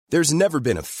There's never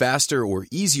been a faster or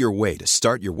easier way to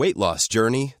start your weight loss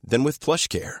journey than with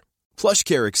PlushCare.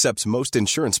 PlushCare accepts most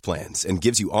insurance plans and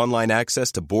gives you online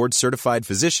access to board-certified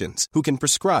physicians who can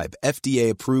prescribe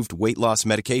FDA-approved weight loss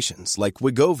medications like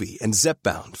Wegovy and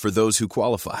Zepbound for those who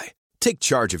qualify. Take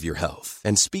charge of your health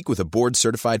and speak with a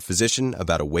board-certified physician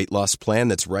about a weight loss plan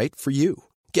that's right for you.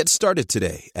 Get started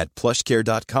today at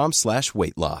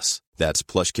plushcare.com/weight loss. That's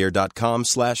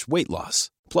plushcare.com/weight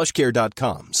loss.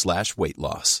 plushcare.com/weight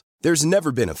loss. There's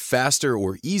never been a faster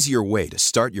or easier way to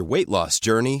start your weight loss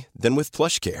journey than with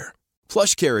PlushCare.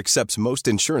 PlushCare accepts most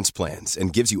insurance plans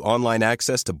and gives you online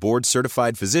access to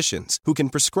board-certified physicians who can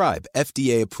prescribe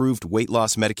FDA-approved weight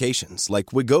loss medications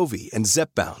like Wegovy and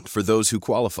Zepbound for those who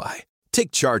qualify.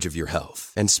 Take charge of your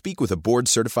health and speak with a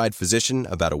board-certified physician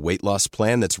about a weight loss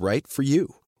plan that's right for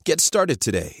you. Get started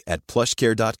today at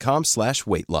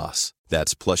plushcare.com/weight loss.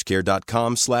 That's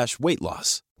plushcare.com/weight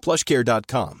loss.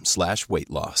 plushcare.com/weight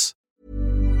loss.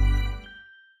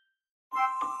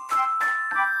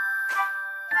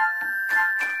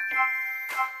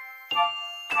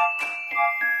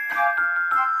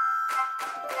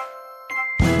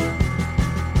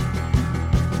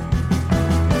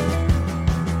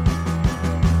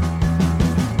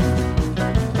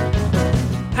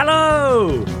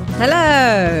 Hello!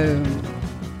 Hello!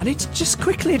 I need to just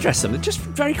quickly address something, just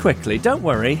very quickly. Don't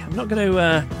worry, I'm not going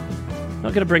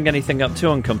to bring anything up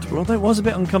too uncomfortable, although it was a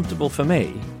bit uncomfortable for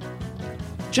me.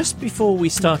 Just before we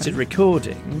started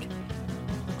recording,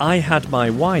 I had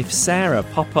my wife, Sarah,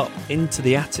 pop up into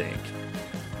the attic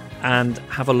and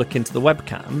have a look into the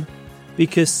webcam,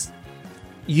 because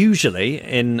usually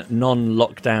in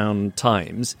non-lockdown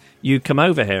times, you come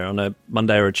over here on a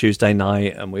Monday or a Tuesday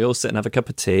night and we all sit and have a cup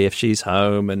of tea if she's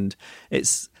home, and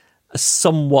it's a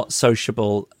somewhat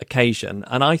sociable occasion.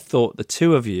 And I thought the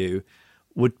two of you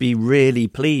would be really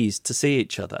pleased to see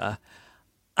each other.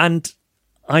 And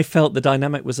I felt the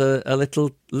dynamic was a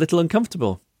little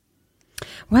uncomfortable.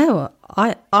 Well,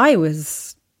 I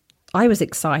was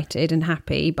excited and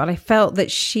happy, but I felt that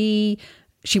she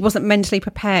wasn't mentally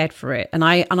prepared for it. And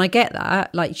I get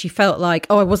that. Like, she felt like,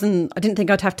 I didn't think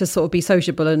I'd have to sort of be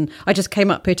sociable, and I just came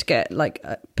up here to get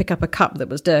pick up a cup that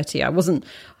was dirty.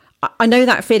 I know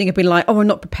that feeling of being like, I'm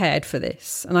not prepared for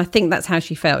this. And I think that's how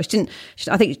she felt. Don't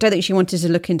think she wanted to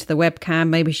look into the webcam.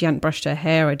 Maybe she hadn't brushed her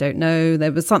hair. I don't know.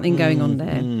 There was something going on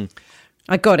there.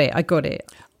 I got it.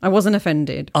 I wasn't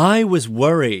offended. I was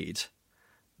worried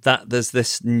that there's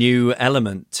this new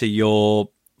element to your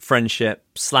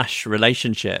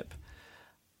friendship/relationship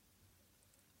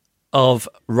of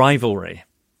rivalry.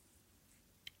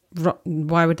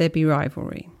 Why would there be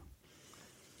rivalry?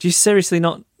 Do you seriously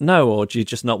not know, or do you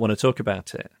just not want to talk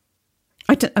about it?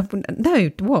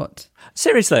 No, what?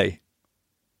 Seriously?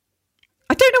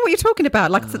 I don't know what you're talking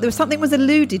about. Like, there was something was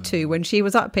alluded to when she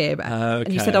was up here,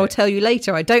 and you said, I'll tell you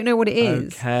later. I don't know what it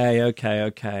is.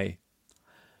 Okay.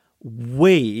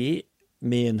 Me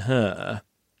and her,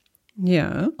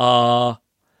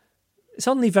 it's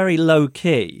only very low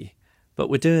key, but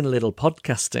we're doing a little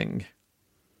podcasting.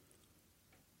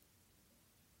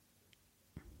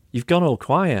 You've gone all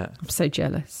quiet. I'm so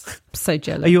jealous. Are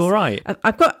you all right?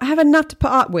 I have enough to put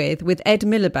up with Ed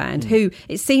Miliband, who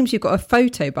it seems you've got a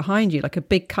photo behind you, like a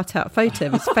big cutout photo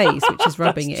of his face, which is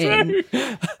rubbing it in.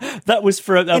 That was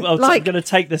for. I'm going to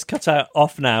take this cutout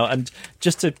off now, and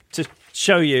just to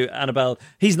show you, Annabelle,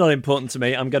 he's not important to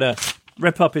me. I'm going to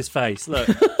rip up his face. Look,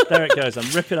 there it goes.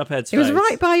 I'm ripping up Ed's face. It was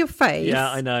right by your face.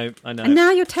 Yeah, I know. And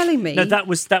now you're telling me. No, that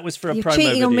was for a promo video. You're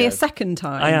cheating on me a second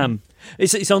time. I am.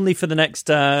 It's only for the next,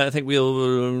 I think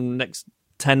next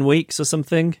 10 weeks or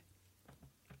something.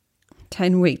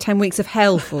 10 weeks of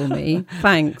hell for me.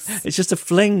 Thanks. It's just a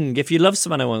fling. If you love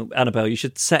someone, Annabelle, you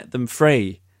should set them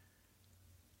free.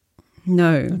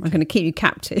 No, okay. I'm going to keep you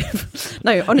captive.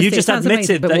 No, honestly, you just it sounds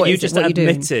admitted amazing, that you just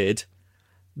admitted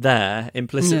there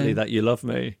implicitly that you love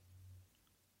me.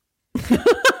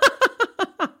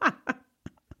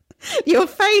 Your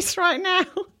face right now.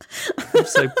 I'm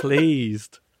so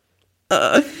pleased.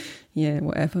 Yeah,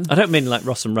 whatever. I don't mean like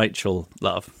Ross and Rachel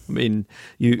love. I mean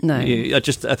I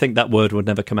think that word would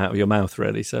never come out of your mouth,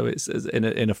 really. So it's in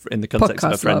the context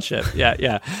of a friendship. Love.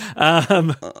 Yeah.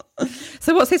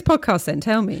 So what's his podcast then?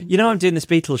 Tell me. You know, I'm doing this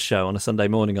Beatles show on a Sunday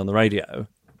morning on the radio.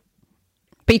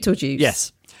 Beetlejuice.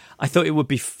 Yes. I thought it would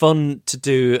be fun to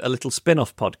do a little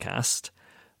spin-off podcast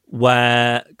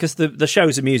where, because the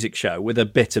show's a music show with a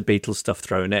bit of Beatles stuff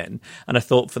thrown in, and I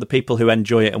thought for the people who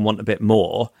enjoy it and want a bit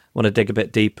more, want to dig a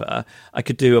bit deeper, I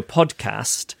could do a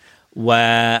podcast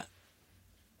where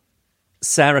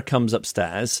Sarah comes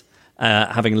upstairs,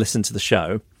 having listened to the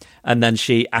show, and then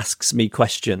she asks me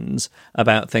questions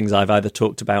about things I've either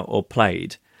talked about or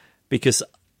played. because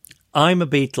I'm a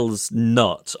Beatles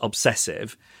nut,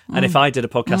 obsessive, and if I did a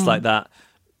podcast like that,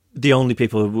 the only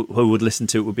people who would listen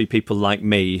to it would be people like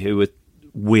me who were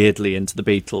weirdly into the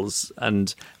Beatles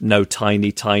and know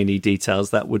tiny, tiny details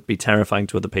that would be terrifying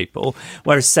to other people.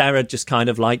 Whereas Sarah just kind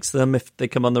of likes them if they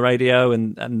come on the radio,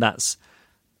 and that's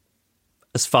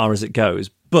as far as it goes.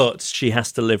 But she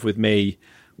has to live with me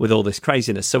with all this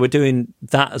craziness. So we're doing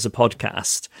that as a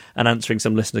podcast and answering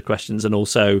some listener questions, and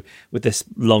also with this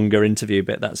longer interview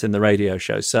bit that's in the radio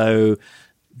show. So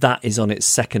that is on its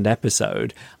second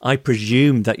episode. I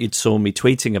presumed that you'd saw me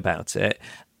tweeting about it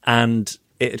and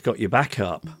it had got your back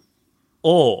up.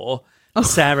 Or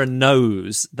Sarah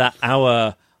knows that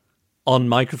our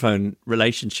on-microphone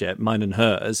relationship, mine and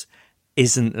hers,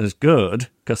 isn't as good,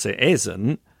 because it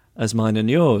isn't, as mine and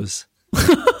yours.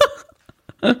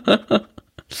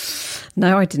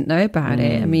 No, I didn't know about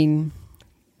it. I mean,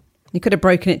 you could have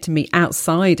broken it to me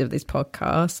outside of this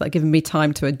podcast, like given me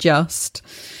time to adjust.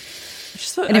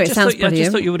 Anyway, it sounds brilliant. I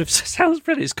just thought you would have. Sounds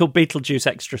brilliant. It's called Beetlejuice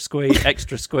Extra Squeeze.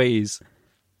 Extra Squeeze.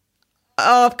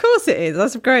 Oh, of course it is.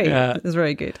 That's great. Yeah. That's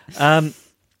very good.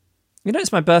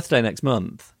 It's my birthday next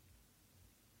month.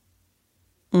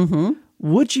 Mm-hmm.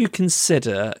 Would you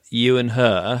consider you and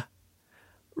her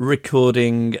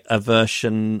recording a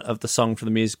version of the song from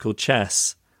the musical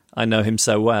Chess, I Know Him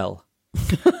So Well,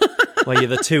 where you're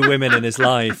the two women in his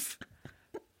life?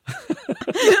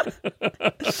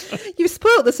 You've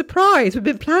spoilt the surprise. We've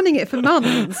been planning it for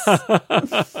months.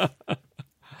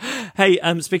 Hey,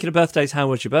 speaking of birthdays, how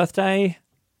was your birthday?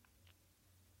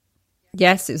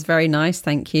 Yes, it was very nice.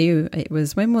 Thank you. It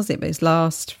was, when was it? It was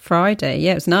last Friday.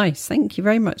 Yeah, it was nice. Thank you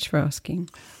very much for asking.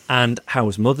 And how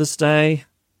was Mother's Day?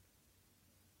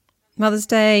 Mother's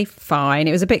Day, fine.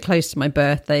 It was a bit close to my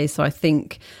birthday, so I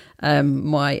think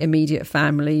my immediate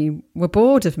family were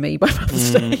bored of me by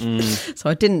Mother's Day. So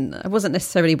I wasn't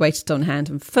necessarily waited on hand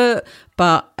and foot,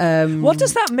 but... what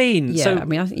does that mean? Yeah, So I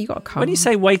mean, you got a car. when you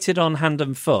say waited on hand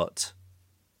and foot,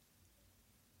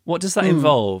 what does that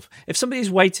involve? If somebody's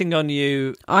waiting on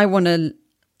you... I want to...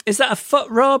 Is that a foot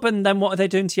rub, and then what are they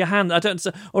doing to your hand? I don't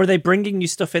understand. Or are they bringing you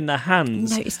stuff in their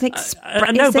hands? No, it's an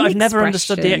I know, but I've never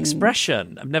understood the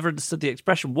expression.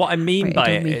 What I mean by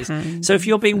it is, so if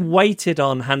you're being waited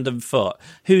on hand and foot,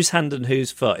 whose hand and whose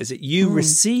foot? Is it you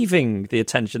receiving the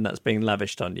attention that's being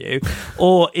lavished on you,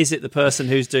 or is it the person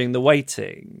who's doing the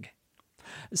waiting?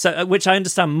 So, which I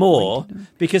understand more,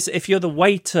 because if you're the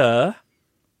waiter,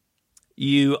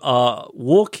 you are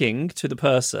walking to the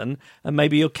person and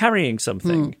maybe you're carrying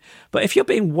something. But if you're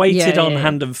being waited on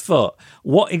hand and foot,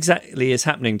 what exactly is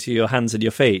happening to your hands and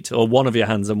your feet, or one of your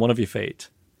hands and one of your feet?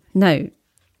 No,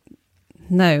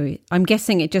 I'm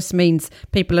guessing it just means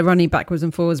people are running backwards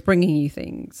and forwards bringing you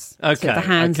things. Okay. So the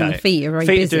hands and the feet are very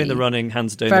busy. Feet are doing the running,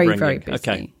 hands are doing very, the bringing. very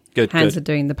busy. Okay, good. Hands are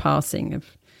doing the passing of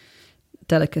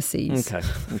delicacies. Okay.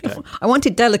 I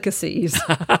wanted delicacies.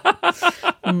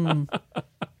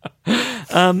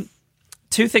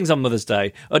 Two things on Mother's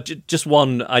Day. Just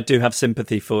one I do have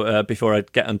sympathy for before I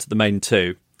get onto the main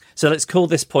two. So let's call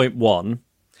this point 1,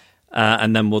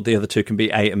 and then the other two can be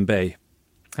A and B.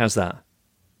 How's that?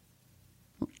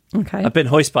 Okay. I've been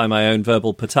hoist by my own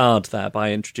verbal petard there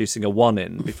by introducing a 1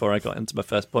 in before I got into my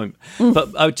first point. But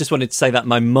I just wanted to say that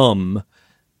my mum,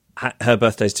 her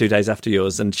birthday's 2 days after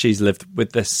yours, and she's lived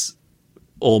with this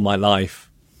all my life.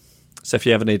 So if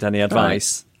you ever need any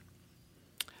advice...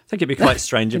 I think it'd be quite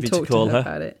strange of you to call her.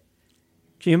 About it.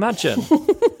 Can you imagine?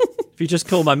 If you just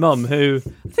call my mum, who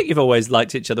I think you've always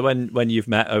liked each other when you've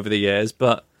met over the years,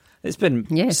 but it's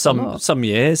been some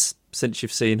years since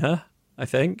you've seen her, I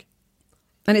think.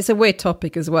 And it's a weird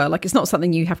topic as well. Like, it's not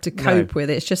something you have to cope with.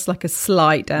 It's just like a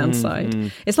slight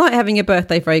downside. It's like having a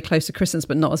birthday very close to Christmas,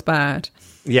 but not as bad.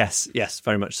 Yes,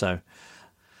 very much so.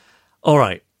 All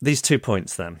right, these 2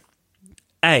 points then.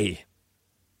 A.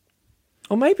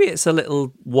 Or maybe it's a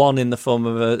little 1 in the form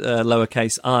of a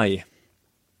lowercase I.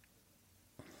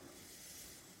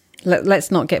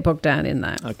 Let's not get bogged down in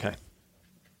that. Okay.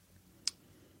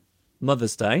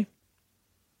 Mother's Day.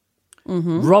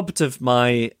 Robbed of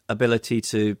my ability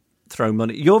to throw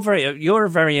money. You're a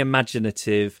very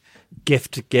imaginative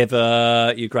gift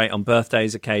giver. You're great on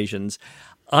birthdays, occasions.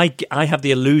 I have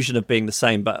the illusion of being the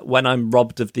same, but when I'm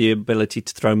robbed of the ability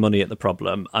to throw money at the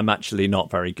problem, I'm actually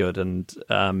not very good. And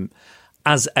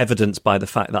as evidenced by the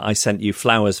fact that I sent you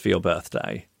flowers for your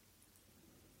birthday.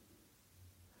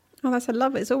 Oh,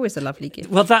 it's always a lovely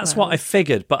gift. Well, that's what I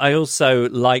figured, but I also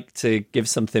like to give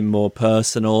something more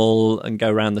personal and go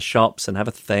around the shops and have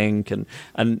a think and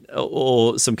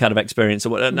or some kind of experience or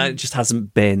whatever. And it just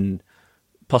hasn't been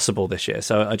possible this year.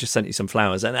 So I just sent you some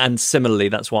flowers. And similarly,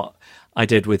 that's what I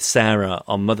did with Sarah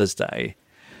on Mother's Day.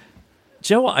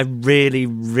 Do you know what I really,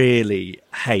 really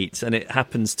hate? And it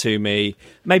happens to me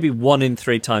maybe 1 in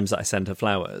 3 times that I send her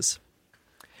flowers.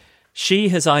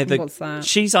 She's either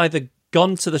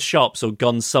gone to the shops or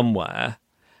gone somewhere,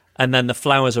 and then the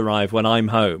flowers arrive when I'm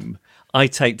home. I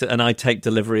take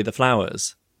delivery of the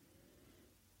flowers.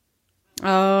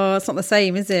 Oh, it's not the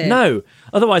same, is it? No.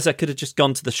 Otherwise, I could have just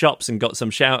gone to the shops and got some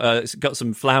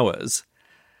flowers.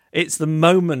 It's the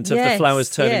moment of the flowers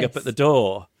turning up at the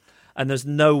door, and there's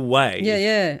no way.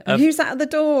 Yeah. And who's at the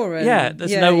door? And,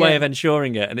 there's no way of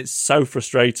ensuring it, and it's so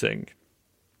frustrating.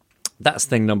 That's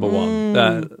thing number one,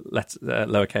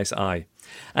 lowercase I.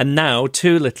 And now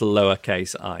 2 little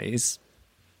lowercase i's.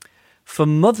 For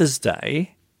Mother's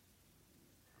Day,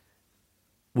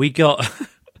 we got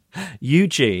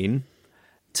Eugene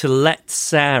to let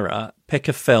Sarah pick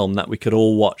a film that we could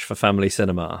all watch for family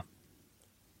cinema.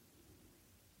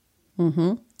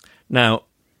 Mm-hmm. Now,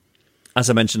 as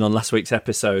I mentioned on last week's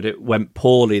episode, it went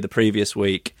poorly the previous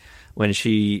week when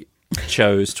she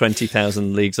chose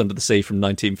 20,000 Leagues Under the Sea from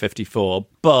 1954,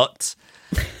 but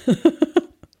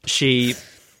she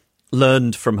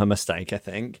learned from her mistake, I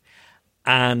think,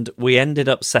 and we ended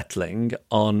up settling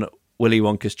on Willy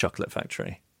Wonka's Chocolate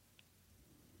Factory.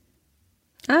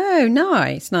 Oh,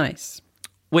 nice.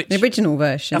 The original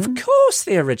version. Of course,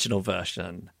 the original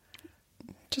version.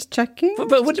 Just checking.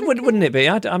 But wouldn't it be?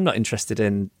 I'm not interested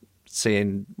in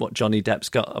seeing what Johnny Depp's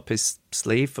got up his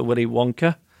sleeve for Willy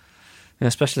Wonka,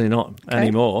 especially not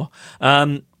anymore.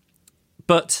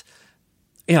 But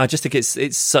I just think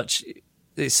it's such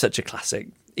a classic.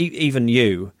 Even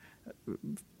you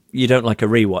don't like a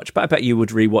rewatch, but I bet you would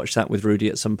rewatch that with Rudy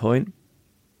at some point.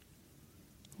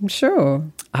 I'm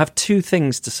sure. I have 2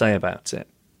 things to say about it.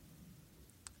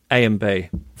 A and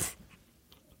B.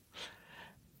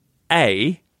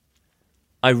 A,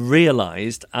 I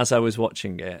realised as I was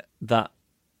watching it that...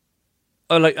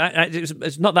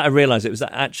 it's not that I realised, it was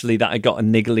that I got a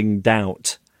niggling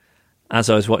doubt as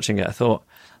I was watching it. I thought,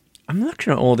 I'm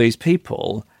looking at all these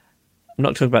people. I'm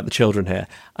not talking about the children here.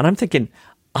 And I'm thinking,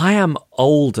 I am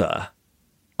older,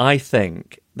 I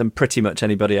think, than pretty much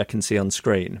anybody I can see on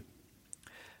screen.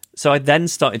 So I then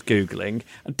started Googling.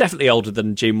 I'm definitely older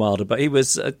than Gene Wilder, but he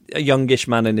was a youngish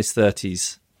man in his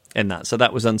 30s in that. So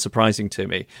that was unsurprising to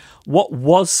me. What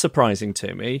was surprising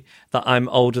to me, that I'm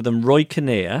older than Roy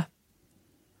Kinnear.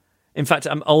 In fact,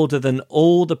 I'm older than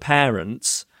all the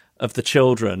parents of the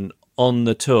children on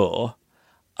the tour,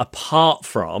 apart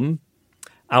from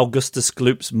Augustus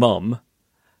Gloop's mum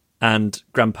and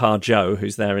Grandpa Joe,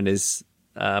 who's there in his...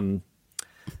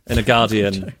 in a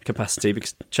guardian capacity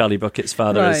because Charlie Bucket's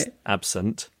father is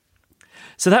absent.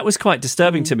 So that was quite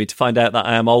disturbing to me to find out that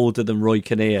I am older than Roy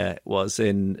Kinnear was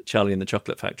in Charlie and the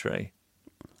Chocolate Factory.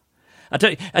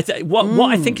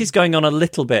 What I think is going on a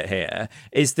little bit here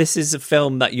is this is a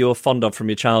film that you're fond of from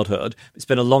your childhood. It's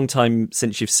been a long time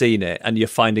since you've seen it and you're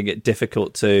finding it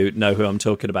difficult to know who I'm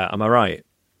talking about. Am I right?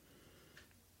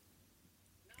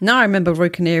 No, I remember Roy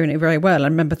Kinnear in it very well. I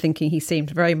remember thinking he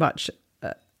seemed very much...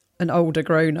 an older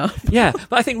grown-up. Yeah,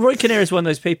 but I think Roy Kinnear is one of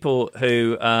those people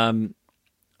who,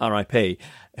 R.I.P.,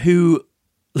 who...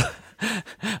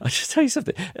 I'll just tell you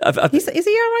something. Is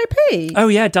he R.I.P.? Oh,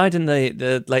 yeah, died in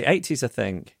the late 80s, I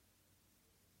think.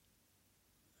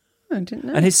 I didn't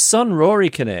know. And his son, Rory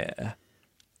Kinnear...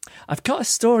 I've got a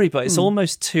story, but it's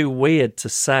almost too weird to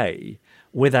say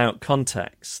without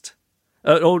context.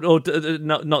 Or not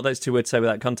that it's too weird to say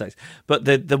without context, but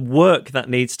the work that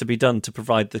needs to be done to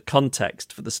provide the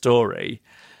context for the story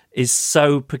is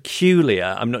so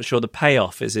peculiar. I'm not sure the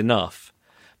payoff is enough.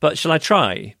 But shall I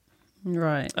try?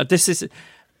 Right. This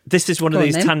is one of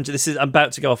these tangents. I'm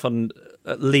about to go off on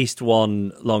at least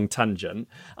one long tangent.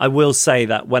 I will say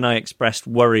that when I expressed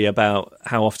worry about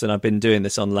how often I've been doing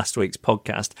this on last week's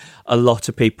podcast, a lot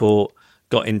of people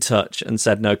got in touch and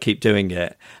said, no, keep doing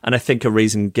it. And I think a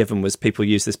reason given was people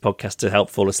use this podcast to help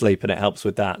fall asleep, and it helps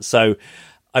with that. So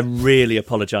I really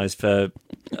apologise for...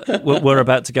 we're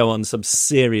about to go on some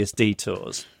serious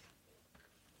detours.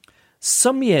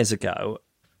 Some years ago,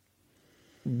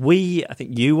 I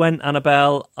think you went,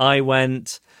 Annabelle, I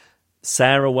went,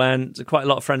 Sarah went, quite a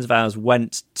lot of friends of ours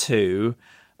went to,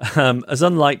 as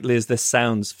unlikely as this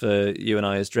sounds for you and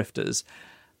I as drifters,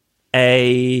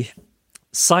 a...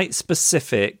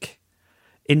 site-specific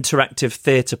interactive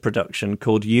theatre production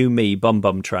called You, Me, Bum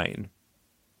Bum Train.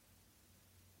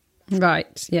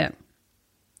 Right, yeah.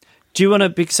 Do you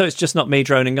want to... So it's just not me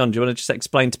droning on. Do you want to just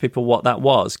explain to people what that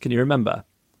was? Can you remember?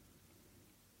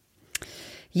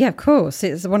 Yeah, of course.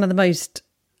 It's one of the most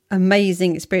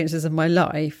amazing experiences of my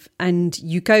life. And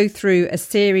you go through a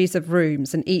series of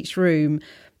rooms, and each room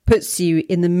puts you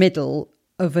in the middle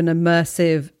of an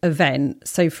immersive event.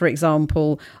 So, for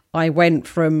example, I went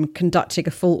from conducting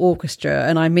a full orchestra,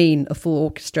 and I mean a full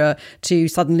orchestra, to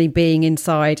suddenly being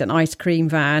inside an ice cream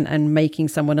van and making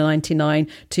someone a 99,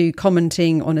 to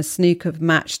commenting on a snooker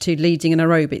match, to leading an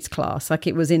aerobics class. Like,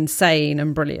 it was insane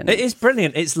and brilliant. It is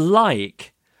brilliant. It's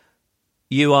like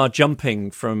you are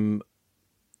jumping from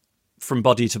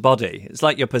body to body. It's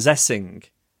like you're possessing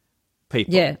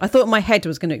people. Yeah, I thought my head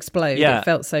was going to explode. Yeah. It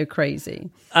felt so crazy.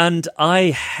 And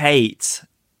I hate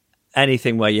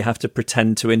anything where you have to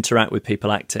pretend to interact with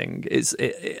people acting. It's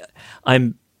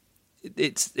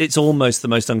almost the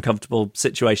most uncomfortable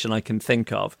situation I can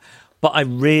think of. But I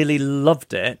really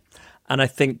loved it. And I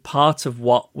think part of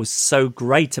what was so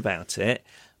great about it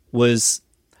was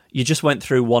you just went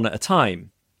through one at a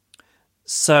time.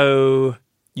 So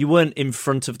you weren't in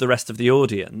front of the rest of the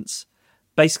audience.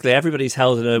 Basically, everybody's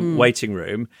held in a waiting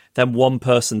room. Then one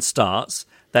person starts.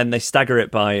 Then they stagger it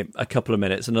by a couple of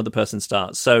minutes. Another person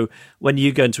starts. So when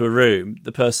you go into a room,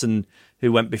 the person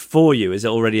who went before you is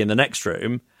already in the next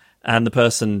room, and the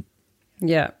person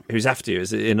who's after you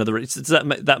is in another room. Does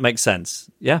that makes sense?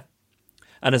 Yeah.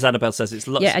 And as Annabelle says, it's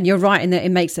lots. Yeah, and you're right in that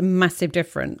it makes a massive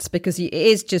difference, because it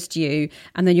is just you,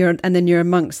 and then you're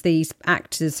amongst these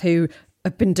actors who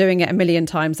have been doing it a million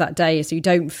times that day, so you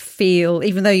don't feel,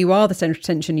 even though you are the centre of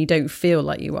attention, you don't feel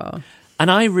like you are. And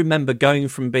I remember going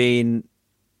from being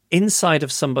inside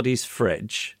of somebody's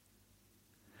fridge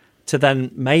to then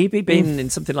maybe being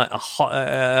in something like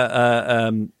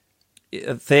a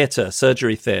theatre,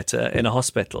 surgery theatre in a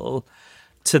hospital,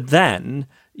 to then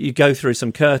you go through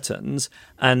some curtains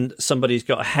and somebody's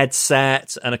got a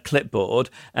headset and a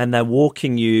clipboard and they're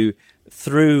walking you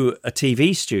through a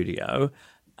TV studio,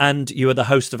 and you are the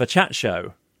host of a chat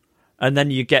show. And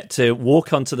then you get to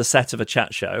walk onto the set of a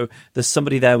chat show. There's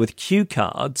somebody there with cue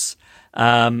cards.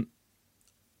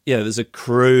 There's a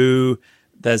crew.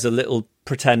 There's a little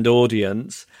pretend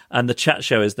audience. And the chat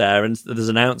show is there. And there's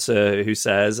an announcer who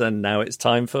says, and now it's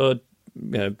time for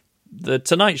the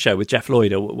Tonight Show with Jeff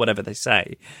Lloyd, or whatever they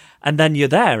say. And then you're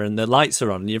there and the lights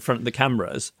are on and you're in front of the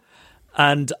cameras.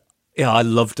 And I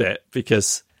loved it,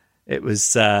 because it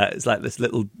was it's like this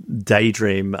little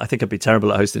daydream. I think I'd be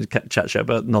terrible at hosting a chat show,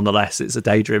 but nonetheless, it's a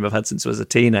daydream I've had since I was a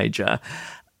teenager.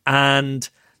 And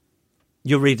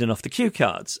you're reading off the cue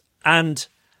cards. And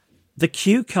the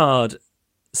cue card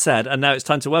said, and now it's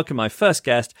time to welcome my first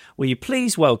guest. Will you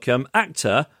please welcome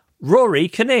actor Rory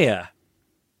Kinnear?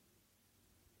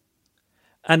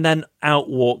 And then out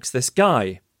walks this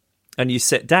guy. And you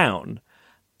sit down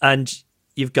and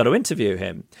you've got to interview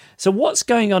him. So what's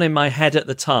going on in my head at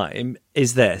the time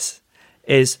is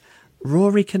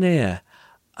Rory Kinnear.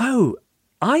 Oh,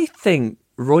 I think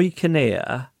Roy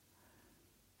Kinnear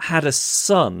had a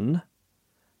son,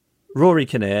 Rory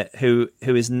Kinnear, who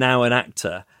is now an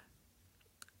actor.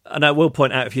 And I will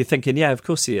point out, if you're thinking, yeah, of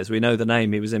course he is. We know the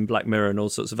name. He was in Black Mirror and all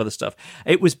sorts of other stuff.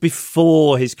 It was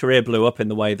before his career blew up in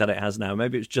the way that it has now.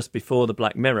 Maybe it was just before the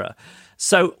Black Mirror.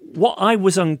 So what I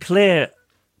was unclear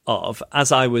of,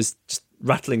 as I was just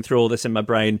rattling through all this in my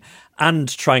brain and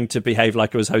trying to behave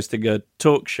like I was hosting a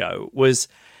talk show, was,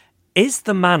 is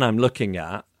the man I'm looking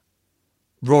at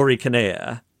Rory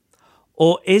Kinnear,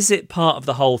 or is it part of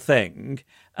the whole thing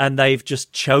and they've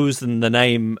just chosen the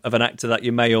name of an actor that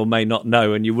you may or may not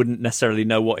know and you wouldn't necessarily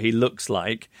know what he looks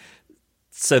like,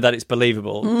 so that it's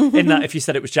believable? In that, if you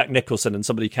said it was Jack Nicholson and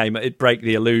somebody came, it'd break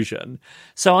the illusion.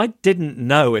 So I didn't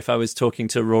know if I was talking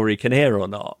to Rory Kinnear or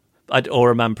not.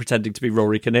 Or a man pretending to be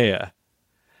Rory Kinnear.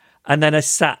 And then I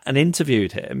sat and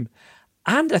interviewed him,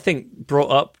 and I think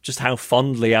brought up just how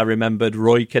fondly I remembered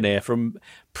Roy Kinnear from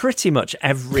pretty much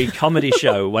every comedy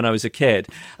show when I was a kid.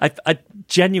 I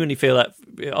genuinely feel that,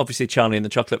 obviously Charlie and the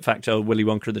Chocolate Factory, or Willy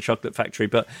Wonka and the Chocolate Factory,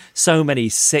 but so many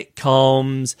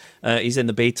sitcoms. He's in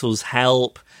the Beatles'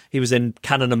 Help. He was in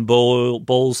Cannon and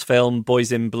Ball's film,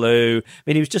 Boys in Blue. I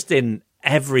mean, he was just in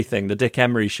everything, the Dick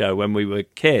Emery Show when we were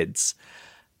kids.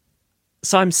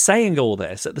 So I'm saying all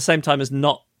this at the same time as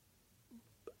not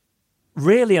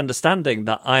really understanding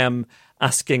that I am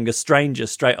asking a stranger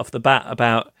straight off the bat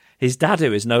about his dad,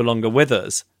 who is no longer with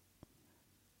us.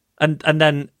 And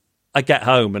then I get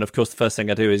home, and of course the first thing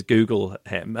I do is Google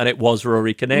him, and it was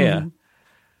Rory Kinnear.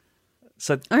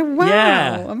 So, oh, wow.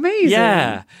 Yeah, amazing.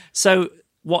 Yeah. So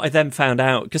what I then found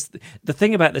out, because the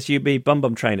thing about this UB Bum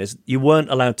Bum train is you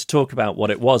weren't allowed to talk about what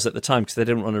it was at the time because they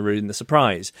didn't want to ruin the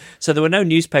surprise. So there were no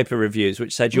newspaper reviews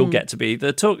which said you'll get to be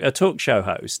a talk show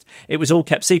host. It was all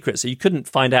kept secret, so you couldn't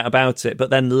find out about it.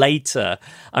 But then later,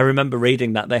 I remember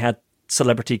reading that they had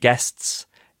celebrity guests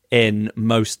in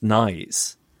most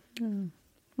nights. Oh,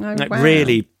 like wow.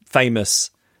 really famous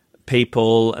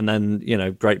people, and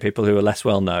then, great people who are less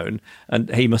well known.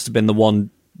 And he must have been the one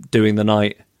doing the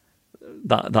night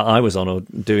that I was on, or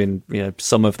doing,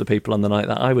 some of the people on the night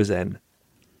that I was in.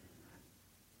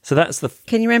 So that's the...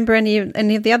 Can you remember any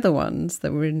of the other ones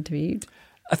that were interviewed?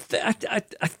 I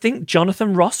think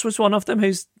Jonathan Ross was one of them,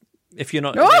 who's, if you're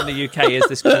not in the UK, is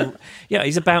this cool... Yeah,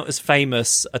 he's about as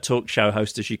famous a talk show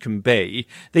host as you can be.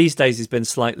 These days he's been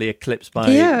slightly eclipsed by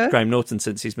Graham Norton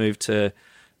since he's moved to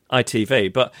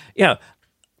ITV. But,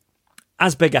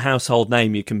 as big a household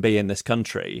name you can be in this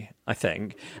country, I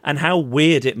think, and how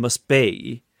weird it must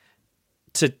be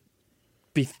to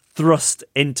be thrust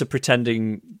into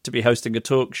pretending to be hosting a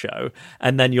talk show,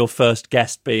 and then your first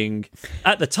guest being,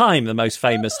 at the time, the most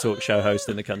famous talk show host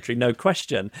in the country, no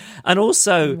question. And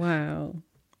also, wow,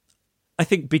 I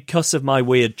think because of my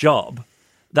weird job,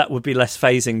 that would be less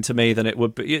phasing to me than it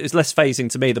would be. It's less phasing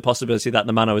to me, the possibility that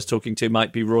the man I was talking to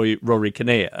might be Rory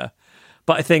Kinnear.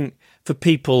 But I think for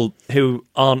people who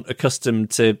aren't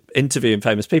accustomed to interviewing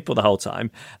famous people the whole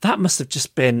time, that must have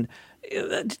just been...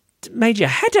 made your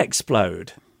head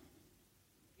explode.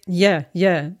 Yeah.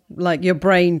 Like your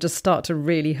brain just start to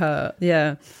really hurt.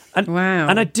 Yeah. Wow.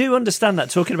 And I do understand that,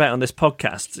 talking about it on this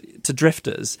podcast to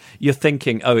drifters, you're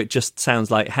thinking, oh, it just sounds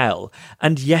like hell.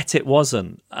 And yet it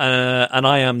wasn't. And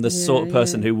I am the sort of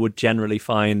person who would generally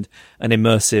find an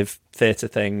immersive theatre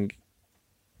thing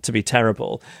to be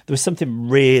terrible. There was something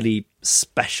really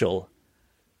special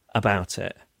about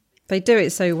it. They do it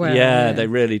so well. Yeah, they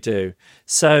really do.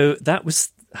 So that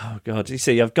was... Oh, God, you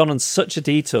see, I've gone on such a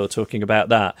detour talking about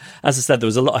that. As I said, there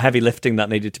was a lot of heavy lifting that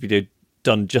needed to be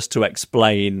done just to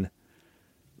explain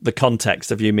the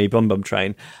context of You, Me, Bum Bum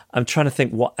Train. I'm trying to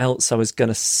think what else I was going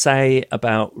to say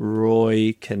about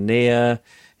Roy Kinnear.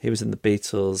 He was in the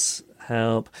Beatles.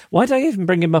 Help. Why did I even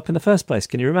bring him up in the first place?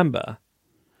 Can you remember?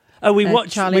 Oh, we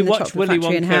watched Willy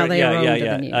Wonka and how they were older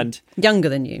than you. And younger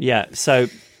than you. Yeah, so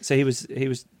he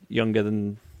was younger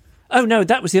than... Oh, no,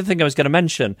 that was the other thing I was going to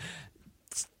mention.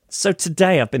 So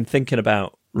today I've been thinking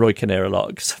about Roy Kinnear a lot,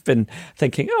 because I've been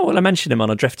thinking, I mentioned him on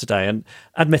a drift today, and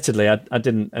admittedly I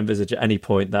didn't envisage at any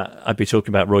point that I'd be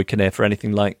talking about Roy Kinnear for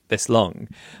anything like this long.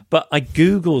 But I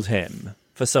Googled him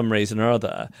for some reason or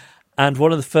other, and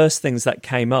one of the first things that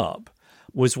came up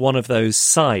was one of those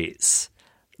sites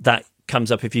that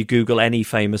comes up if you Google any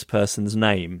famous person's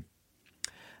name.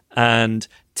 And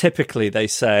typically they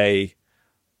say,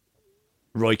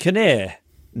 Roy Kinnear,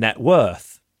 net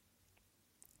worth.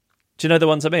 Do you know the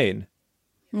ones I mean?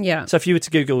 Yeah. So if you were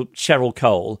to Google Cheryl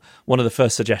Cole, one of the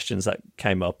first suggestions that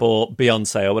came up, or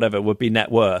Beyonce or whatever, would be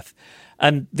net worth.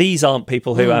 And these aren't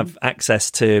people who have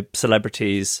access to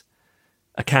celebrities'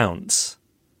 accounts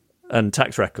and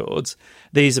tax records.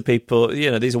 These are people,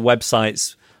 these are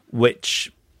websites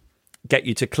which get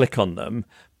you to click on them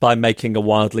by making a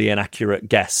wildly inaccurate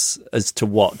guess as to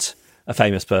what a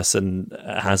famous person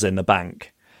has in the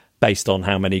bank based on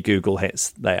how many Google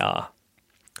hits they are.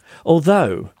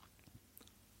 Although,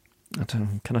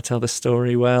 can I tell this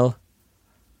story well?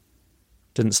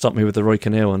 Didn't stop me with the Roy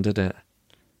Kinnear one, did it?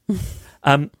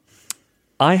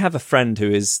 I have a friend who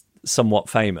is somewhat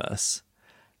famous,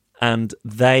 and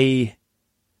they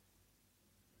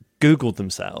Googled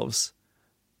themselves,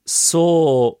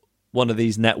 saw one of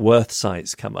these net worth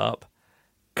sites come up,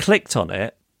 clicked on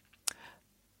it,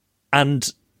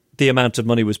 and the amount of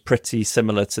money was pretty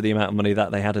similar to the amount of money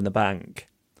that they had in the bank.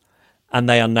 And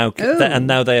they are now,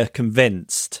 now they are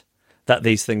convinced that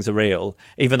these things are real,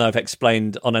 even though I've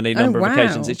explained on any number of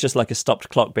occasions it's just like a stopped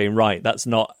clock being right. That's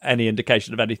not any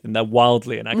indication of anything. They're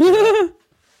wildly inaccurate.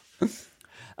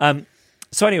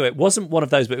 So anyway, it wasn't one of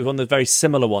those, but it was one of the very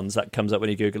similar ones that comes up when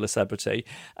you Google a celebrity.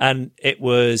 And it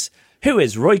was, who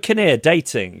is Roy Kinnear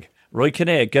dating? Roy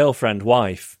Kinnear, girlfriend,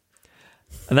 wife.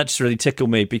 And that just really tickled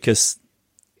me because,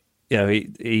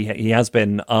 he has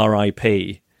been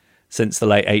RIP since the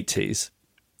late 80s.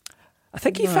 I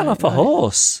think he fell off a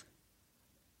horse.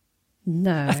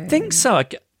 No. I think so.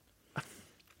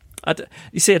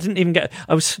 You see, I didn't even get...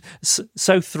 I was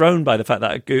so thrown by the fact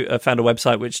that I found a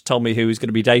website which told me who he was going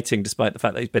to be dating, despite the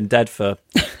fact that he's been dead for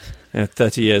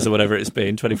 30 years or whatever it's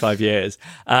been, 25 years.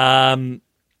 I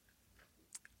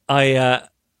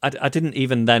didn't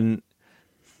even then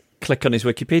click on his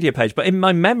Wikipedia page, but in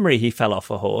my memory he fell off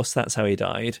a horse. That's how he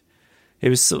died. It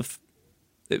was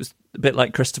a bit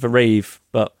like Christopher Reeve,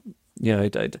 but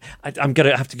I'm going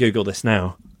to have to Google this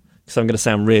now because I'm going to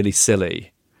sound really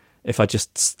silly if I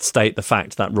just state the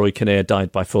fact that Roy Kinnear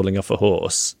died by falling off a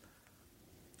horse.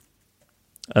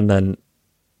 And then...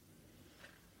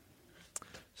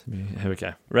 Here we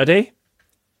go. Ready?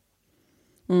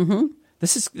 Mm-hmm.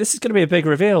 This is going to be a big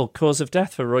reveal. Cause of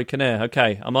death for Roy Kinnear.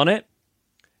 Okay, I'm on it.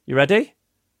 You ready?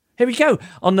 Here we go.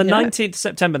 On the 19th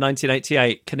September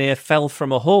 1988, Kinnear fell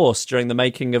from a horse during the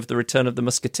making of The Return of the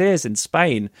Musketeers in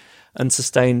Spain and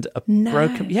sustained a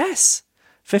broken... Yes,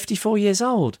 54 years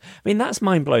old. I mean, that's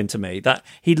mind-blowing to me, that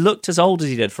he looked as old as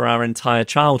he did for our entire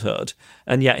childhood,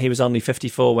 and yet he was only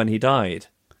 54 when he died.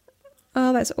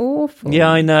 Oh, that's awful. Yeah,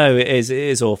 I know. It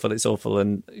is awful. It's awful.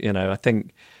 And, I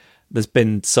think there's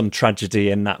been some tragedy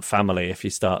in that family if you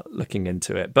start looking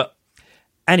into it. But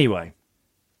anyway,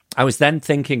 I was then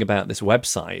thinking about this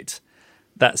website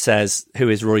that says, who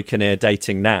is Roy Kinnear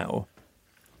dating now?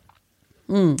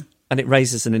 And it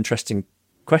raises an interesting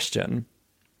question.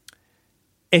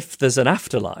 If there's an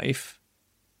afterlife,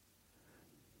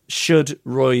 should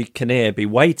Roy Kinnear be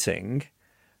waiting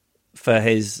for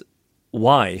his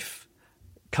wife,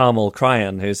 Carmel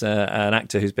Cryan, who's an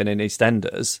actor who's been in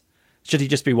EastEnders? Should he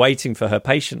just be waiting for her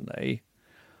patiently?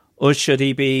 Or should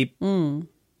he be...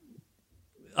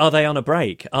 Are they on a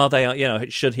break? Are they,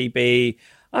 should he be,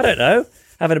 I don't know,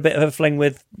 having a bit of a fling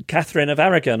with Catherine of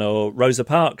Aragon or Rosa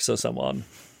Parks or someone?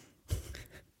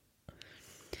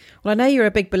 Well, I know you're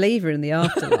a big believer in the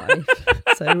afterlife.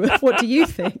 So what do you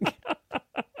think?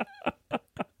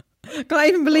 Can't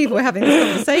even believe we're having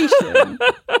this conversation.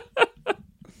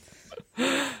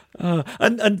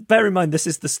 And bear in mind, this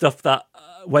is the stuff that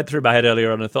went through my head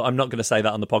earlier on. I thought, I'm not going to say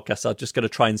that on the podcast. I'm just going to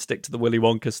try and stick to the Willy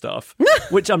Wonka stuff,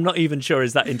 which I'm not even sure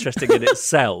is that interesting in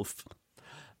itself.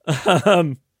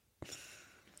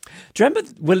 Do you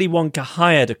remember Willy Wonka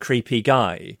hired a creepy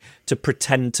guy to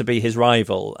pretend to be his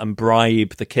rival and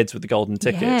bribe the kids with the golden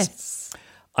tickets? Yes.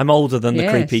 I'm older than the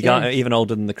creepy guy, even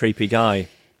older than the creepy guy.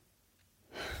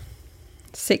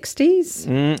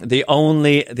 60s? The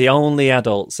only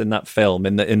adults in that film,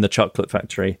 in the Chocolate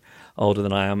Factory, older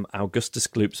than I am, Augustus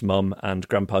Gloop's mum and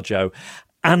Grandpa Joe.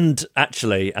 And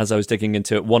actually, as I was digging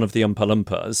into it, one of the Oompa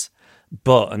Loompas.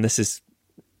 But, and this is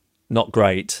not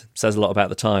great, says a lot about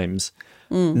the times,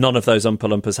 none of those Oompa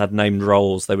Loompas had named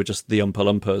roles. They were just the Oompa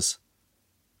Loompas.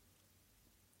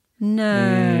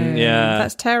 No. Yeah.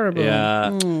 That's terrible. Yeah.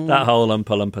 That whole Oompa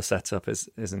Loompa setup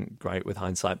isn't great with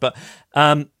hindsight. But,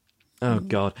 oh,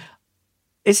 God.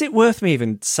 Is it worth me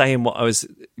even saying what I was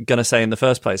going to say in the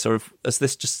first place? Or has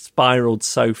this just spiraled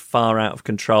so far out of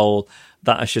control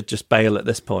that I should just bail at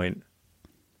this point?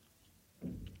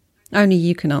 Only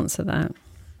you can answer that.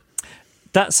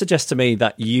 That suggests to me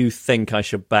that you think I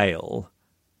should bail.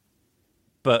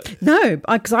 But no,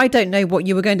 because I don't know what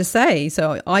you were going to say,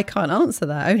 so I can't answer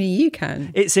that. Only you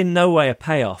can. It's in no way a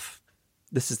payoff.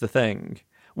 This is the thing.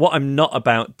 What I'm not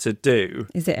about to do...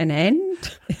 Is it an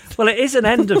end? Well, it is an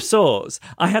end of sorts.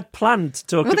 I had planned to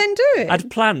talk... Well, then do it. I'd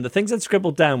planned. The things I'd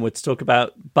scribbled down were to talk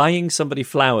about buying somebody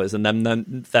flowers and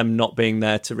them not being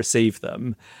there to receive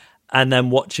them, and then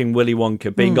watching Willy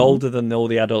Wonka, being older than all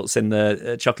the adults in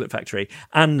the Chocolate Factory,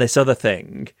 and this other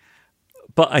thing.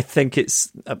 But I think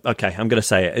it's... Okay, I'm going to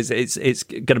say it. It's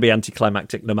going to be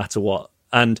anticlimactic no matter what.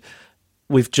 And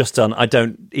we've just done... I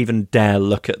don't even dare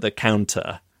look at the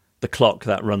counter, the clock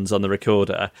that runs on the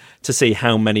recorder, to see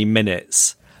how many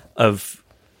minutes of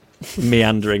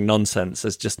meandering nonsense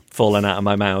has just fallen out of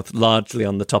my mouth, largely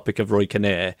on the topic of Roy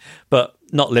Kinnear, but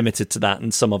not limited to that.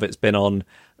 And some of it's been on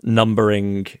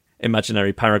numbering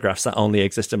imaginary paragraphs that only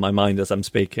exist in my mind as I'm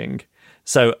speaking.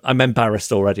 So I'm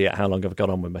embarrassed already at how long I've got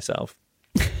on with myself.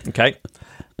 Okay.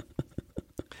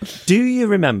 Do you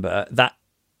remember that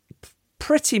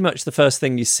pretty much the first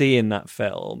thing you see in that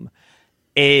film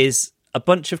is a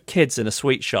bunch of kids in a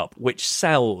sweet shop which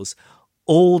sells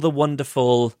all the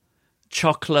wonderful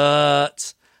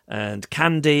chocolate and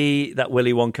candy that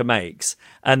Willy Wonka makes?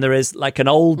 And there is like an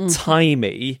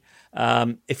old-timey,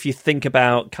 if you think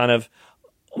about kind of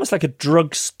almost like a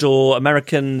drugstore,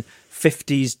 American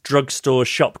 50s drugstore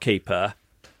shopkeeper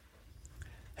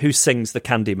who sings the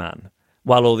Candyman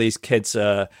while all these kids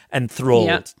are enthralled.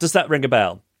 Yeah. Does that ring a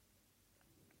bell?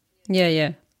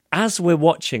 Yeah. As we're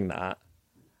watching that,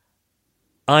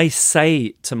 I say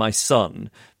to my son,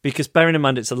 because bearing in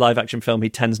mind it's a live action film, he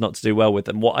tends not to do well with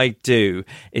them. What I do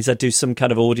is I do some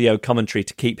kind of audio commentary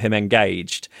to keep him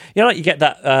engaged. You know, like you get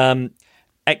that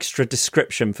extra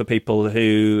description for people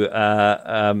who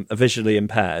are visually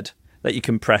impaired that you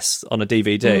can press on a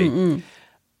DVD.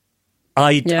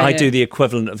 I do the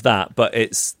equivalent of that, but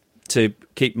it's to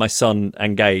keep my son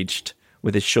engaged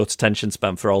with his short attention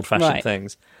span for old-fashioned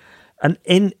things. And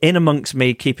in amongst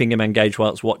me keeping him engaged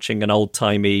whilst watching an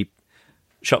old-timey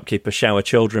shopkeeper shower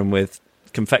children with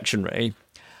confectionery,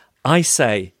 I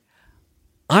say,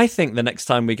 I think the next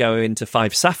time we go into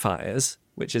Five Sapphires,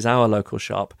 which is our local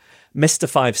shop, Mr.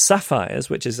 Five Sapphires,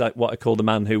 which is like what I call the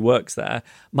man who works there,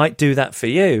 might do that for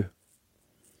you.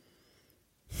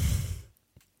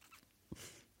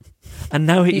 And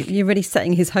now you're really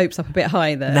setting his hopes up a bit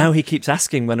high there. Now he keeps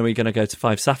asking, when are we going to go to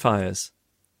Five Sapphires?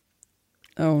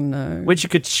 Oh no! Which you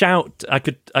could shout. I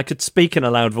could speak in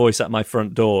a loud voice at my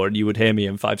front door, and you would hear me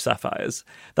in Five Sapphires.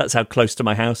 That's how close to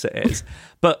my house it is.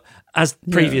 But as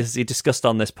previously discussed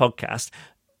on this podcast,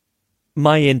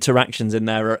 my interactions in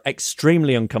there are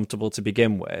extremely uncomfortable to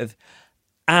begin with,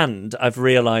 and I've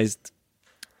realised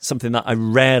something that I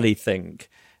rarely think.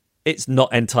 It's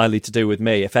not entirely to do with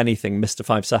me. If anything, Mr.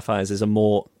 Five Sapphires is a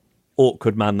more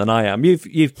awkward man than I am.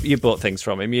 You've bought things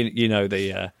from him. You know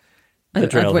the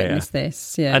drill. I've witnessed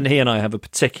this, yeah. And he and I have a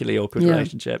particularly awkward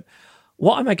relationship.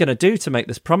 What am I going to do to make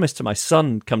this promise to my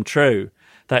son come true?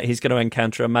 That he's going to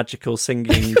encounter a magical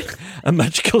singing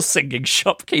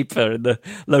shopkeeper in the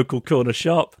local corner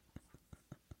shop.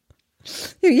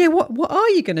 Yeah, what are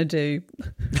you going to do?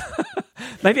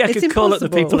 Maybe I could call up the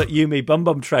people at Yumi Bum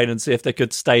Bum Train and see if they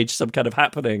could stage some kind of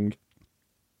happening.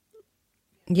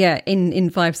 Yeah, in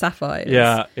Five Sapphires.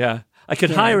 Yeah. I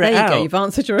could hire it out. There you go, you've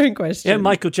answered your own question. Yeah,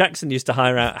 Michael Jackson used to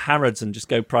hire out Harrods and just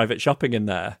go private shopping in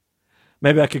there.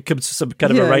 Maybe I could come to some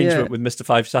kind of arrangement with Mr.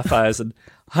 Five Sapphires and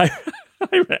hire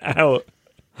it out.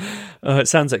 Oh, it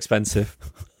sounds expensive.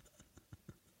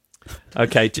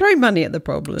 Okay. Throw money at the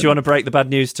problem. Do you want to break the bad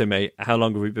news to me? How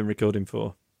long have we been recording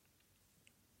for?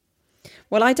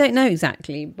 Well, I don't know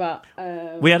exactly, but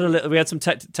we had some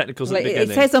technicals at the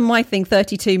beginning. It says on my thing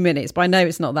 32 minutes, but I know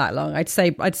it's not that long. I'd say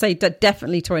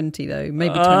definitely 20 though,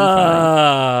 maybe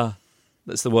 25.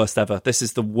 That's the worst ever. This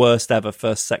is the worst ever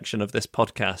first section of this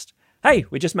podcast. Hey,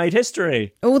 we just made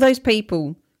history. All those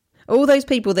people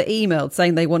that emailed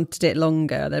saying they wanted it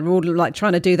longer, they're all like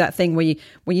trying to do that thing where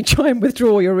you try and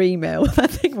withdraw your email.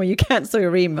 That thing where you cancel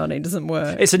your email and it doesn't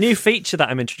work. It's a new feature that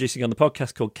I'm introducing on the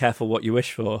podcast called Careful What You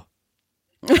Wish For.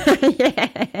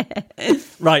 Yeah.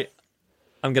 Right,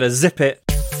 I'm going to zip it.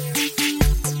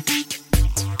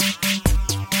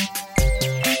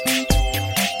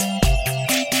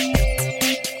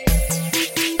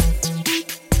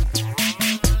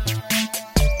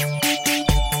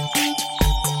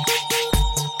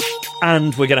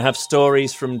 And we're going to have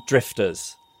stories from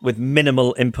drifters with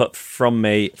minimal input from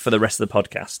me for the rest of the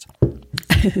podcast.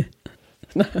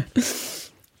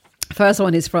 First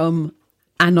one is from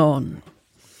Anon.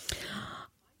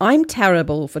 I'm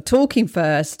terrible for talking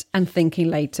first and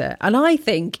thinking later, and I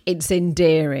think it's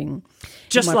endearing.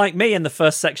 Just like me in the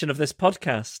first section of this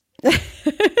podcast.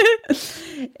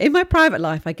 In my private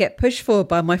life, I get pushed forward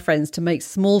by my friends to make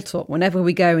small talk whenever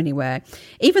we go anywhere,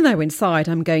 even though inside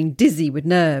I'm going dizzy with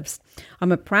nerves.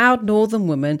 I'm a proud northern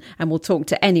woman and will talk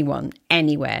to anyone,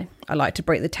 anywhere. I like to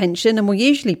break the tension and will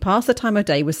usually pass the time of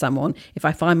day with someone if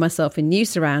I find myself in new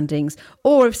surroundings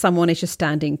or if someone is just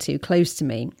standing too close to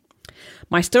me.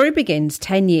 My story begins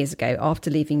 10 years ago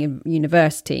after leaving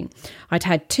university. I'd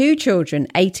had 2 children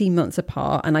 18 months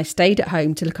apart and I stayed at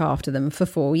home to look after them for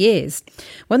 4 years.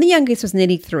 When the youngest was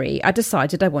nearly 3, I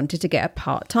decided I wanted to get a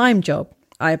part-time job.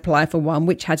 I applied for one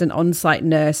which had an on-site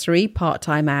nursery,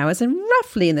 part-time hours and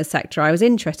roughly in the sector I was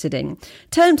interested in.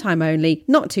 Term time only,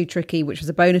 not too tricky, which was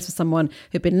a bonus for someone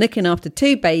who'd been looking after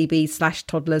 2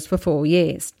 babies/toddlers for 4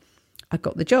 years. I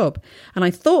got the job and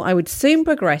I thought I would soon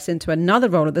progress into another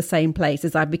role at the same place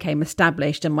as I became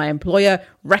established and my employer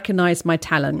recognised my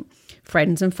talent.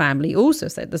 Friends and family also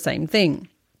said the same thing.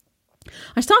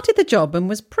 I started the job and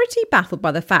was pretty baffled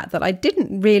by the fact that I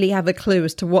didn't really have a clue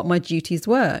as to what my duties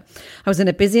were. I was in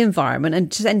a busy environment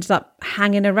and just ended up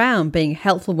hanging around, being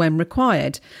helpful when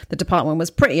required. The department was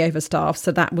pretty overstaffed,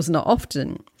 so that was not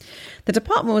often. The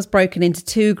department was broken into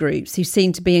 2 groups who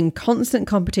seemed to be in constant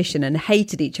competition and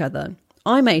hated each other.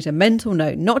 I made a mental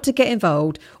note not to get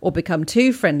involved or become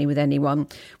too friendly with anyone,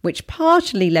 which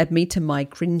partially led me to my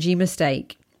cringy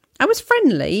mistake. I was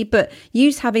friendly, but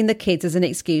used having the kids as an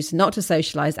excuse not to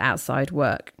socialise outside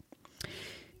work.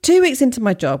 2 weeks into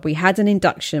my job, we had an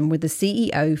induction with the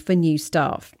CEO for new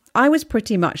staff. I was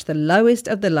pretty much the lowest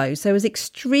of the low, so I was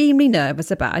extremely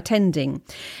nervous about attending.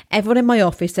 Everyone in my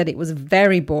office said it was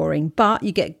very boring, but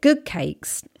you get good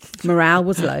cakes. Morale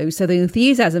was low, so the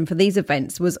enthusiasm for these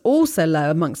events was also low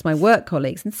amongst my work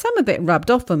colleagues, and some a bit rubbed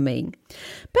off on me.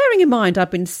 Bearing in mind I've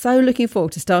been so looking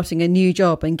forward to starting a new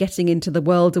job and getting into the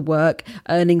world of work,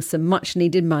 earning some much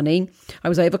needed money. I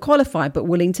was overqualified but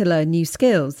willing to learn new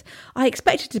skills. I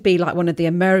expected to be like one of the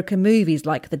American movies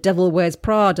like The Devil Wears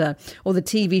Prada or the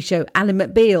TV show Ally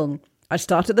McBeal. I'd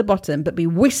start at the bottom but be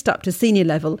whisked up to senior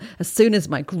level as soon as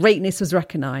my greatness was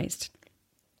recognised.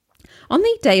 On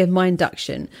the day of my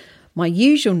induction, my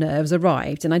usual nerves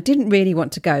arrived and I didn't really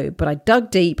want to go, but I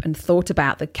dug deep and thought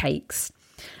about the cakes.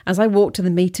 As I walked to the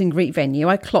meet and greet venue,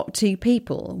 I clocked 2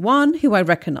 people, one who I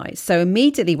recognised, so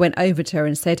immediately went over to her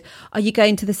and said, "Are you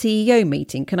going to the CEO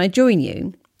meeting? Can I join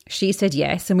you?" She said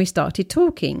yes, and we started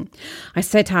talking. I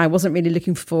said how I wasn't really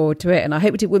looking forward to it and I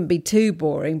hoped it wouldn't be too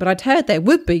boring, but I'd heard there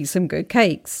would be some good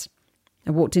cakes.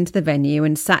 I walked into the venue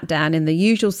and sat down in the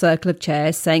usual circle of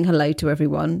chairs saying hello to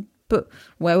everyone. But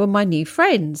where were my new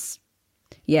friends?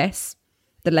 Yes,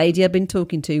 the lady I'd been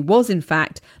talking to was in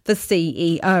fact the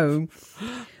CEO.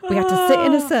 We had to sit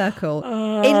in a circle,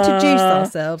 introduce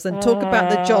ourselves and talk about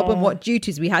the job and what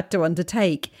duties we had to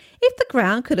undertake. If the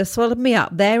ground could have swallowed me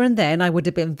up there and then, I would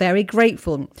have been very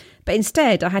grateful. But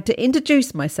instead, I had to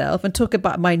introduce myself and talk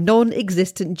about my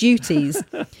non-existent duties.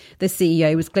 The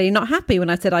CEO was clearly not happy when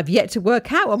I said I've yet to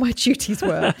work out what my duties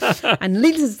were. And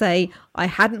needless to say, I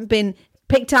hadn't been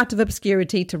picked out of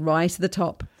obscurity to rise to the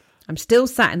top. I'm still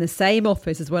sat in the same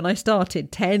office as when I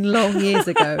started 10 long years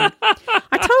ago.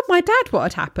 I told my dad what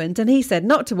had happened and he said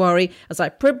not to worry, as I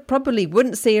probably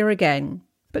wouldn't see her again.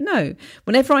 But no,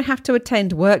 whenever I have to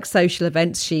attend work social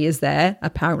events, she is there.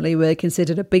 Apparently we're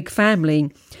considered a big family.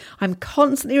 I'm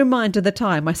constantly reminded of the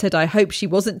time I said I hope she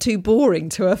wasn't too boring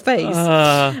to her face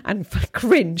and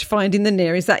cringe finding the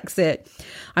nearest exit.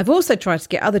 I've also tried to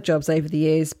get other jobs over the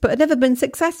years, but have never been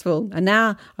successful. And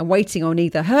now I'm waiting on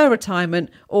either her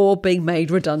retirement or being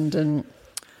made redundant.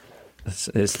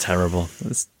 It's terrible.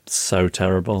 It's so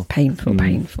terrible.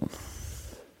 Painful.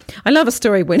 I love a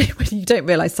story when you don't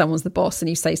realise someone's the boss and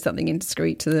you say something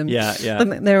indiscreet to them. Yeah.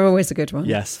 They're always a good one.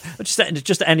 Yes.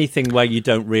 Just anything where you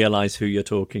don't realise who you're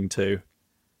talking to.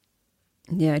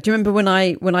 Yeah. Do you remember when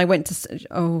I went to?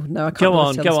 Oh no, I can't.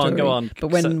 Go on. But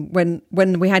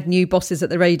when we had new bosses at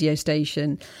the radio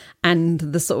station, and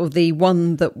the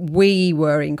one that we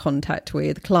were in contact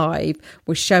with, Clive,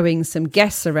 was showing some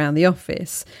guests around the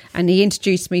office, and he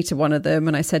introduced me to one of them,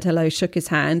 and I said hello, shook his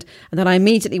hand, and then I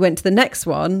immediately went to the next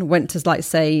one, went to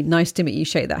say nice to meet you,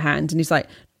 shake that hand, and he's like,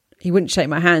 he wouldn't shake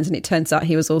my hand, and it turns out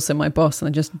he was also my boss, and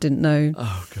I just didn't know.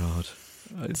 Oh God,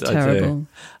 it's terrible.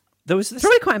 It's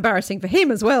probably quite embarrassing for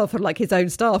him as well, for his own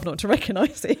staff not to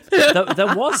recognise him. There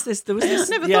was this. Never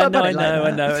thought about it like that.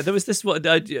 I know. There was this.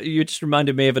 You just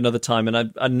reminded me of another time,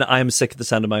 and I am sick of the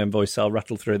sound of my own voice, so I'll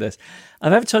rattle through this.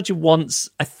 I've ever told you once.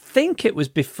 I think it was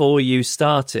before you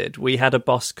started. We had a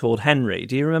boss called Henry.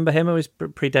 Do you remember him? Or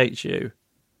predates you?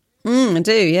 I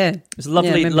do. Yeah. He was a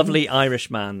lovely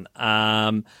Irish man.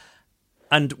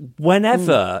 And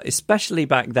whenever, especially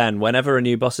back then, whenever a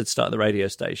new boss had started the radio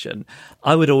station,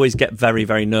 I would always get very,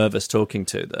 very nervous talking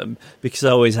to them because I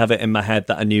always have it in my head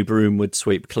that a new broom would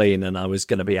sweep clean and I was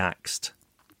going to be axed.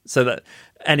 So that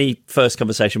any first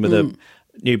conversation with a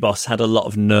new boss had a lot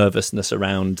of nervousness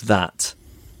around that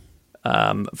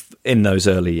in those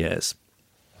early years.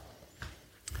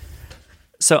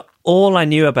 So all I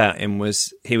knew about him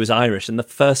was he was Irish, and the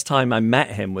first time I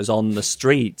met him was on the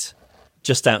street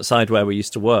just outside where we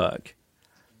used to work.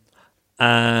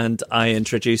 And I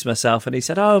introduced myself and he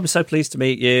said, "Oh, I'm so pleased to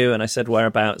meet you." And I said,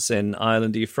 "Whereabouts in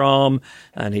Ireland are you from?"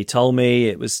 And he told me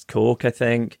it was Cork, I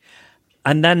think.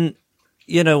 And then,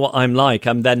 you know what I'm like,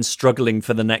 I'm then struggling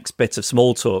for the next bit of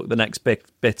small talk, the next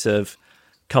bit of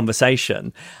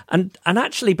conversation. And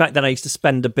actually back then I used to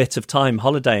spend a bit of time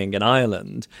holidaying in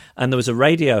Ireland, and there was a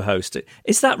radio host.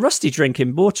 Is that Rusty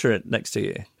drinking water next to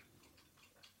you?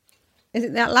 Is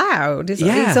it that loud?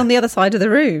 Yeah. It's on the other side of the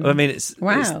room. I mean, it's...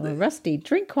 Wow, Rusty,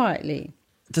 drink quietly.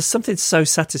 There's something so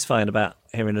satisfying about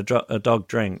hearing a dog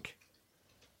drink.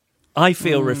 I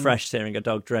feel refreshed hearing a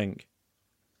dog drink.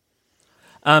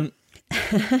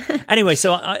 Anyway,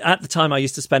 so at the time I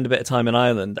used to spend a bit of time in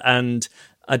Ireland, and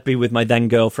I'd be with my then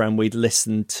girlfriend. We'd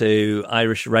listen to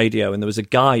Irish radio, and there was a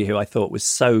guy who I thought was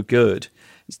so good.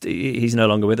 He's no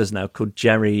longer with us now, called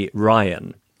Jerry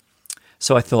Ryan.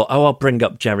 So I thought, I'll bring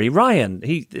up Jerry Ryan.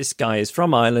 This guy is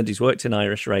from Ireland. He's worked in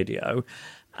Irish radio.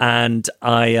 And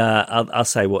I'll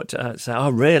say I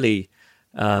really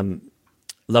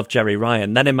love Jerry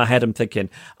Ryan. Then in my head, I'm thinking,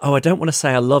 I don't want to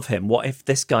say I love him. What if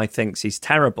this guy thinks he's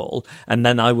terrible? And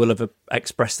then I will have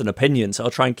expressed an opinion. So I'll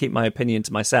try and keep my opinion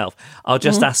to myself. I'll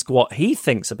just ask what he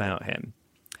thinks about him.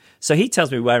 So he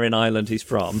tells me where in Ireland he's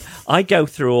from. I go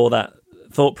through all that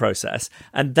thought process.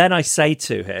 And then I say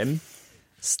to him,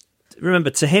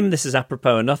 remember, to him, this is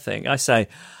apropos of nothing. I say,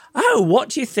 what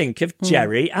do you think of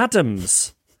Jerry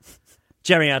Adams?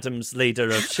 Jerry Adams, leader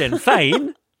of Sinn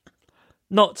Féin,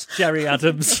 not Jerry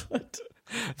Adams.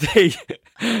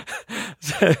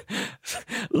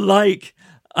 Like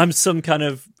I'm some kind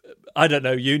of, I don't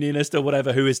know, unionist or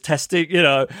whatever who is testing,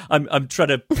 I'm trying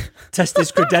to test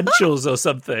his credentials or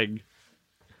something.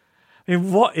 I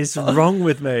mean, what is wrong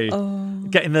with me?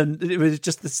 It was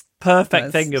just this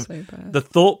perfect thing of the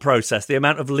thought process. The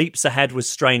amount of leaps ahead was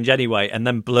strange anyway, and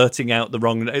then blurting out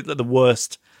the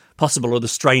worst possible or the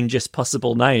strangest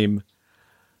possible name.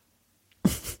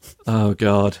 Oh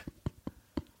God,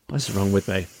 what's wrong with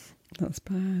me? That's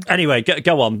bad. Anyway,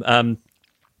 go on.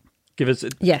 Give us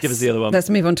the other one. Let's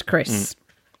move on to Chris.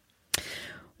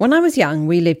 When I was young,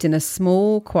 we lived in a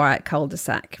small, quiet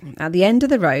cul-de-sac. At the end of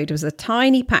the road was a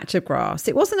tiny patch of grass.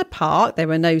 It wasn't a park, there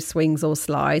were no swings or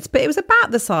slides, but it was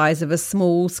about the size of a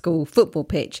small school football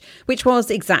pitch, which was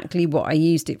exactly what I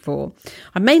used it for.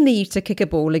 I mainly used to kick a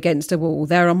ball against a wall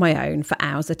there on my own for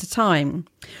hours at a time.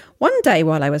 One day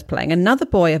while I was playing, another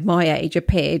boy of my age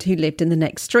appeared who lived in the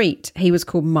next street. He was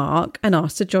called Mark and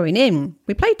asked to join in.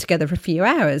 We played together for a few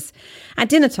hours. At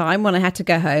dinner time, when I had to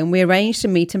go home, we arranged to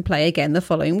meet and play again the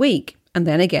following week, and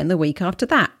then again the week after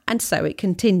that, and so it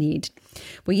continued.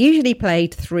 We usually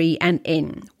played 3 and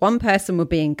in. One person would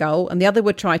be in goal and the other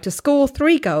would try to score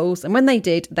 3 goals, and when they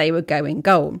did, they would go in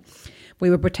goal. We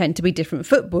would pretend to be different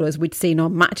footballers we'd seen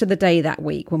on Match of the Day that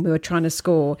week when we were trying to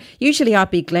score. Usually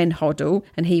I'd be Glenn Hoddle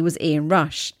and he was Ian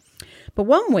Rush. But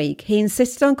one week he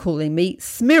insisted on calling me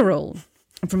Smirrel.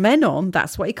 And from then on,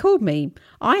 that's what he called me.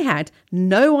 I had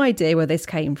no idea where this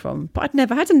came from, but I'd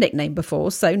never had a nickname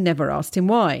before, so never asked him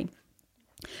why.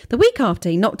 The week after,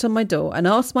 he knocked on my door and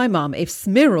asked my mum if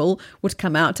Smirrel would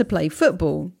come out to play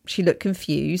football. She looked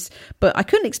confused, but I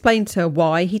couldn't explain to her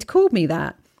why he'd called me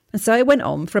that. And so it went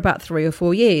on for about 3 or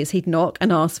 4 years. He'd knock and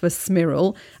ask for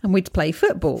Smirrel and we'd play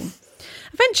football.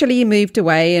 Eventually he moved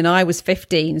away and I was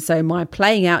 15, so my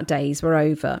playing out days were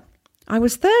over. I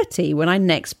was 30 when I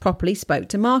next properly spoke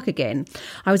to Mark again.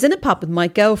 I was in a pub with my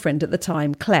girlfriend at the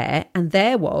time, Claire, and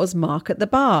there was Mark at the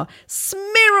bar.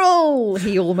 Smirrel!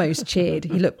 He almost cheered.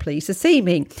 He looked pleased to see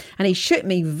me and he shook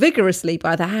me vigorously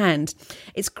by the hand.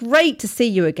 It's great to see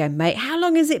you again, mate. How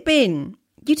long has it been?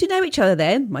 You two know each other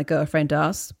then? My girlfriend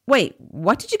asked. Wait,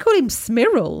 why did you call him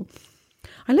Smirrel?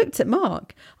 I looked at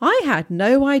Mark. I had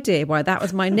no idea why that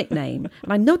was my nickname,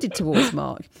 and I nodded towards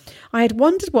Mark. I had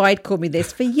wondered why he'd called me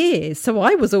this for years, so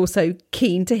I was also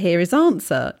keen to hear his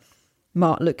answer.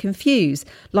 Mark looked confused,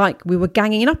 like we were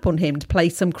ganging up on him to play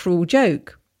some cruel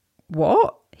joke.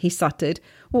 What? He stuttered.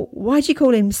 Well, why'd you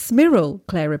call him Smirrel?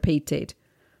 Claire repeated.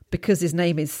 Because his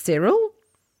name is Cyril?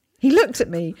 He looked at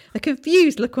me, a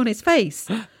confused look on his face.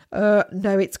 No,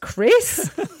 it's Chris,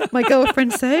 my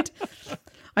girlfriend said.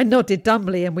 I nodded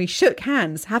dumbly and we shook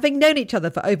hands, having known each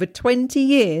other for over 20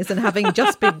 years and having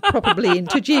just been properly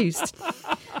introduced.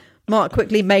 Mark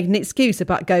quickly made an excuse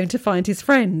about going to find his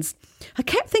friends. I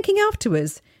kept thinking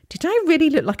afterwards, did I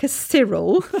really look like a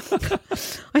Cyril?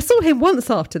 I saw him once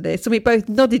after this and we both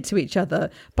nodded to each other,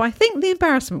 but I think the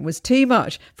embarrassment was too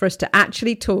much for us to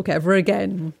actually talk ever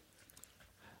again.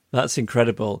 That's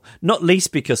incredible. Not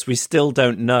least because we still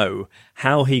don't know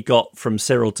how he got from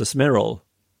Cyril to Smirrel.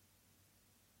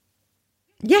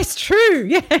 Yes, true.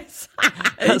 Yes.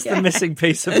 That's the missing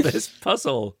piece of this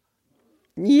puzzle.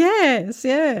 Yes,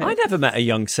 yeah. I never met a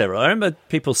young Cyril. I remember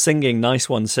people singing Nice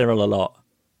One Cyril a lot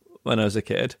when I was a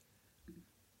kid.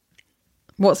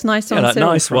 What's Nice One Cyril?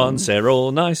 Nice from? one,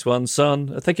 Cyril. Nice one,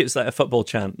 son. I think it's like a football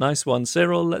chant. Nice one,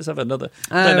 Cyril. Let's have another.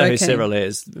 I don't know who Cyril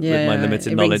is with my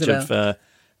limited knowledge of...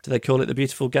 do they call it the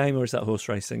beautiful game or is that horse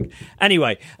racing?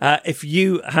 Anyway, if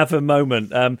you have a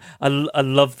moment, I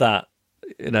love that,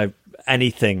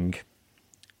 anything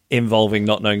involving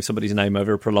not knowing somebody's name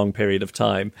over a prolonged period of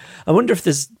time. I wonder if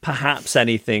there's perhaps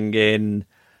anything in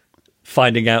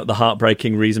finding out the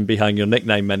heartbreaking reason behind your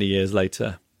nickname many years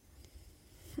later.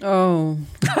 Oh,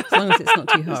 as long as it's not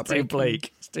too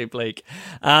heartbreaking. It's too bleak.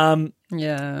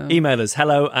 Yeah. Email us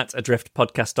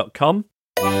hello@adriftpodcast.com.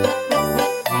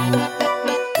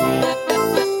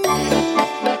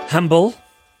 Humble.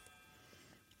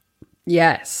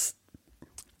 Yes.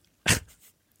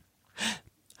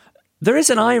 There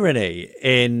is an irony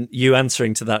in you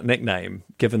answering to that nickname,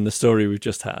 given the story we've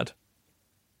just had.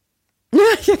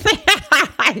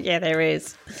 Yeah, there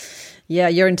is. Yeah,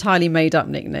 your entirely made up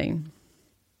nickname.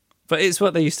 But it's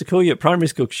what they used to call you at primary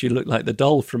school because you looked like the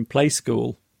doll from Play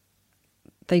School.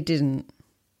 They didn't.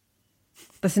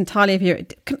 That's entirely of your...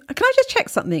 Can I just check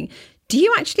something? Do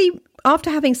you actually,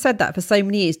 after having said that for so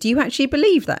many years, do you actually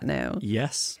believe that now?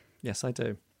 Yes. Yes, I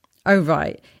do. Oh,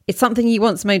 right. It's something you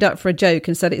once made up for a joke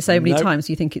and said it so many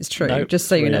times you think it's true, just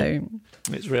so you know.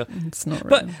 It's real. It's not real.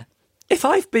 But if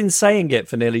I've been saying it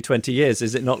for nearly 20 years,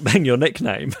 is it not then your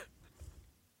nickname?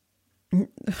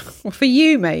 Well, for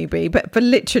you, maybe, but for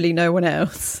literally no one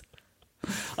else.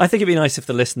 I think it'd be nice if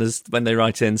the listeners, when they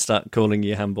write in, start calling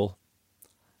you Humble.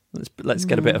 Let's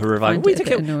get a bit of a revival. Find it a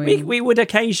bit annoying. We would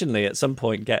occasionally at some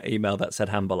point get email that said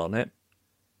Hamble on it.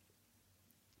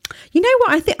 You know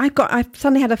what? I think I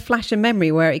suddenly had a flash of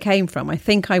memory where it came from. I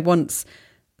think I once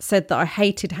said that I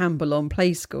hated Hamble on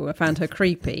Play School. I found her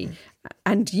creepy.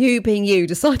 And you, being you,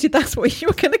 decided that's what you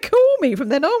were going to call me from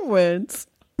then onwards.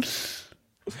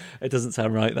 It doesn't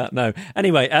sound right, that, no.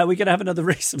 Anyway, we're going to have another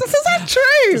reason. This is that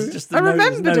true? I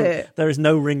remembered it. There is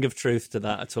no ring of truth to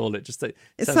that at all. It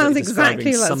sounds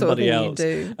exactly like somebody else.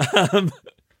 You do.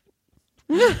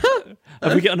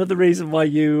 Have we got another reason why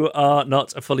you are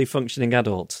not a fully functioning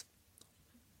adult?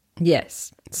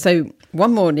 Yes. So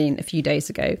one morning a few days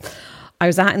ago, I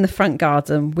was out in the front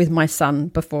garden with my son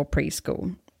before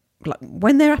preschool. Like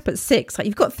when they're up at 6, like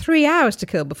you've got 3 hours to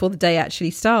kill before the day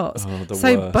actually starts. Oh,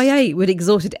 so worst. by 8, we'd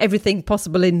exhausted everything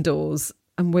possible indoors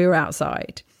and we were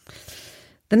outside.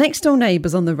 The next door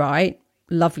neighbours on the right,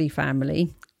 lovely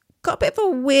family, got a bit of a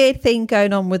weird thing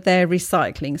going on with their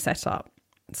recycling setup.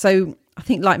 So I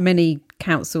think like many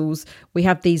councils, we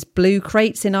have these blue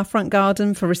crates in our front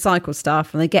garden for recycled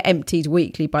stuff and they get emptied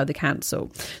weekly by the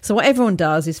council. So what everyone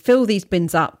does is fill these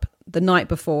bins up the night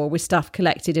before with stuff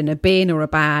collected in a bin or a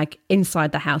bag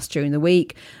inside the house during the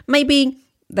week. Maybe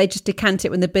they just decant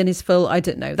it when the bin is full. I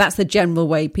don't know. That's the general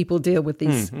way people deal with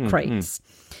these crates.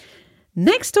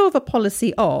 Next door, a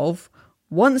policy of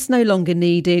once no longer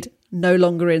needed, no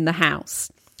longer in the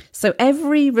house. So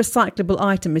every recyclable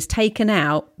item is taken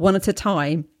out one at a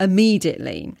time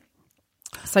immediately.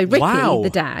 So Ricky,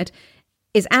 the dad,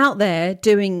 is out there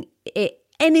doing it,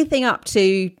 anything up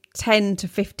to 10 to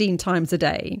 15 times a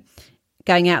day,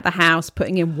 going out the house,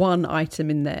 putting in one item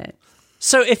in there.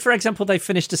 So if, for example, they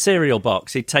finished a cereal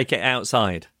box, he'd take it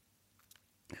outside?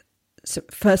 So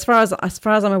as far as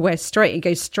I'm aware, it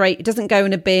goes straight. It doesn't go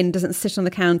in a bin, doesn't sit on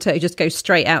the counter. It just goes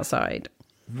straight outside.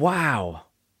 Wow.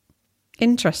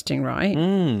 Interesting, right?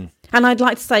 And I'd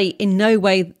like to say in no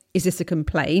way is this a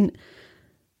complaint,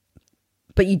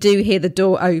 but you do hear the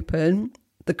door open,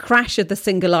 the crash of the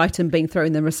single item being thrown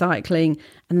in the recycling,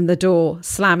 and then the door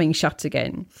slamming shut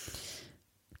again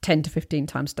 10 to 15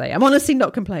 times a day. I'm honestly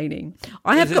not complaining.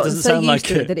 I have gotten so used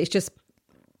to it that it's just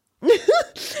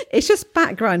it's just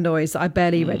background noise that I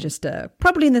barely register.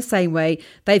 Probably in the same way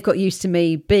they've got used to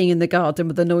me being in the garden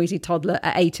with a noisy toddler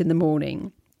at 8 in the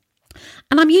morning.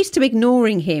 And I'm used to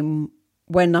ignoring him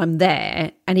when I'm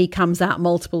there and he comes out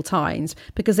multiple times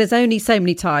because there's only so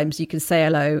many times you can say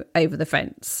hello over the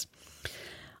fence.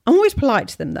 I'm always polite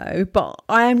to them though, but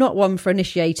I am not one for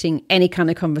initiating any kind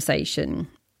of conversation.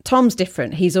 Tom's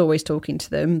different. He's always talking to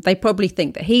them. They probably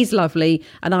think that he's lovely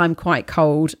and I'm quite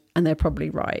cold, and they're probably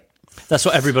right. That's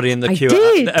what everybody in the queue.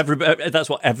 That's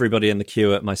what everybody in the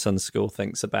queue at my son's school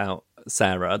thinks about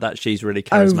Sarah. That she's really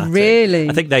charismatic. Oh, really?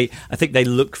 I think they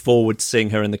look forward to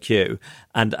seeing her in the queue,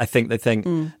 and I think they think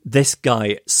this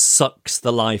guy sucks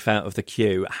the life out of the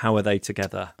queue. How are they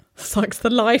together? Sucks the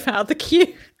life out of the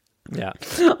queue. Yeah,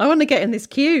 I want to get in this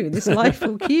queue, this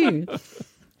lifeful queue.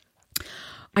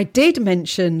 I did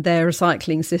mention their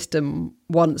recycling system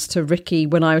once to Ricky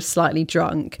when I was slightly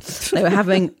drunk. They were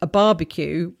having a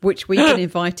barbecue, which we'd been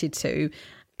invited to,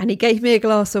 and he gave me a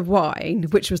glass of wine,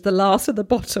 which was the last of the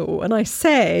bottle. And I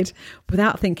said,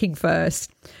 without thinking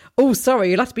first, "Oh,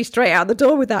 sorry, you'll have to be straight out the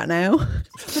door with that now."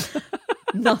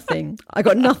 Nothing. I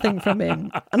got nothing from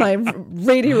him. And I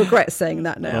really regret saying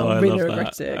that now. I really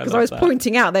regret it. Because I was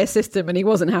pointing out their system and he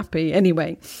wasn't happy.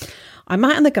 Anyway, I'm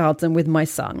out in the garden with my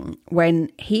son when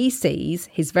he sees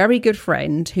his very good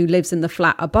friend who lives in the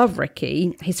flat above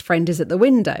Ricky. His friend is at the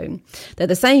window. They're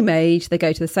the same age. They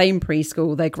go to the same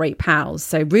preschool. They're great pals.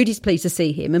 So Rudy's pleased to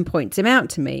see him and points him out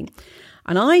to me.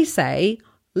 And I say,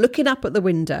 looking up at the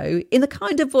window in the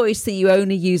kind of voice that you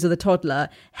only use with a toddler,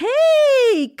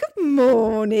 "Hey, good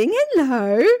morning,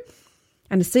 hello."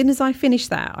 And as soon as I finish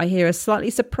that, I hear a slightly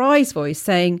surprised voice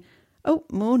saying, "Oh,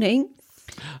 morning."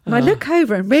 And I look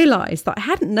over and realise that I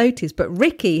hadn't noticed, but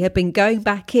Ricky had been going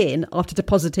back in after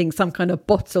depositing some kind of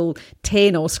bottle,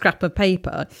 tin or scrap of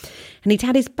paper. And he'd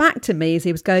had his back to me as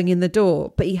he was going in the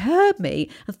door. But he heard me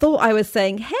and thought I was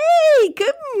saying, "Hey,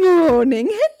 good morning,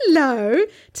 hello,"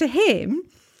 to him,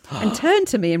 and turned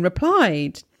to me and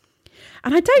replied.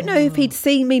 And I don't know if he'd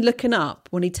seen me looking up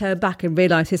when he turned back and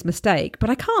realised his mistake, but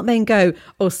I can't then go,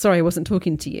 "Oh, sorry, I wasn't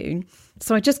talking to you."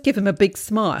 So I just give him a big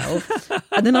smile.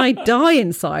 And then I die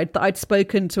inside that I'd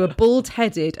spoken to a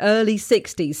bald-headed, early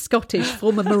 60s Scottish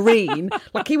former Marine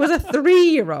like he was a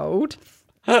 3-year-old.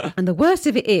 And the worst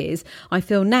of it is, I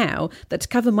feel now that to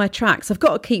cover my tracks, I've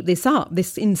got to keep this up,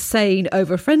 this insane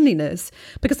over-friendliness,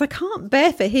 because I can't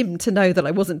bear for him to know that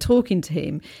I wasn't talking to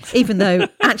him, even though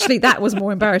actually that was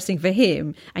more embarrassing for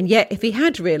him. And yet, if he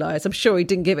had realised, I'm sure he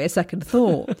didn't give it a second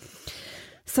thought.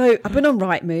 So I've been on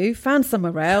Rightmove, found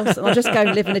somewhere else, and I'll just go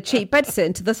and live in a cheap bedsit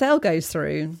until the sale goes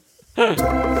through.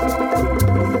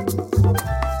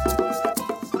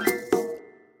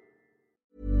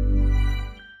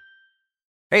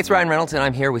 Hey, it's Ryan Reynolds, and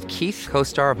I'm here with Keith,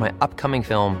 co-star of my upcoming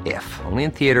film, If, only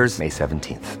in theaters May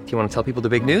 17th. Do you want to tell people the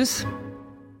big news?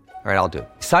 All right, I'll do it.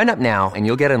 Sign up now and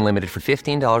you'll get unlimited for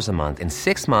 $15 a month and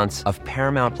 6 months of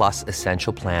Paramount Plus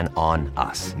Essential Plan on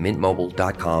us.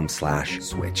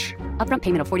 MintMobile.com/switch. Upfront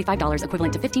payment of $45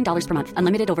 equivalent to $15 per month.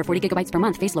 Unlimited over 40 gigabytes per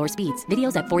month. Face lower speeds.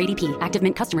 Videos at 480p. Active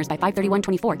Mint customers by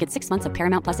 531.24 get 6 months of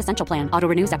Paramount Plus Essential Plan. Auto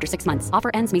renews after 6 months. Offer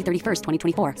ends May 31st,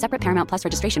 2024. Separate Paramount Plus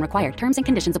registration required. Terms and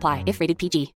conditions apply if rated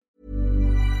PG.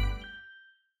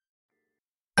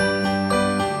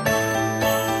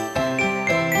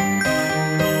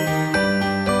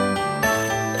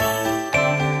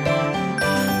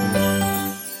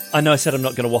 I know I said I'm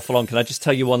not going to waffle on. Can I just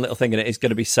tell you one little thing? And it is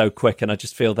going to be so quick. And I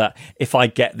just feel that if I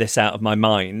get this out of my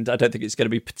mind, I don't think it's going to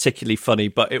be particularly funny,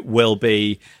 but it will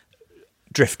be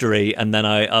driftery. And then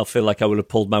I'll feel like I will have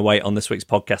pulled my weight on this week's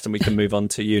podcast and we can move on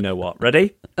to you know what.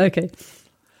 Ready? Okay.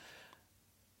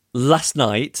 Last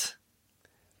night,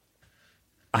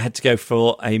 I had to go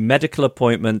for a medical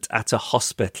appointment at a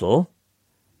hospital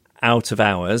out of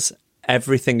hours.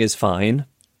 Everything is fine.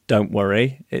 Don't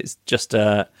worry. It's just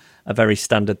a very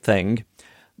standard thing.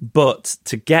 But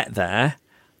to get there,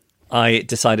 I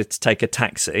decided to take a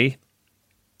taxi,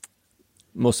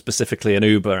 more specifically an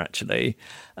Uber, actually,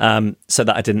 so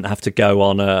that I didn't have to go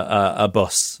on a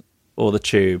bus or the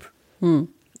tube.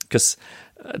 Because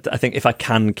I think if I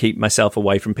can keep myself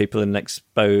away from people in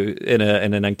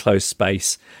an enclosed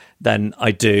space, then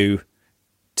I do,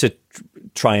 to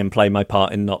try and play my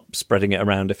part in not spreading it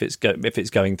around if it's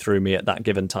going through me at that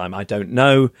given time. I don't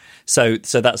know. So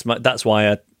that's why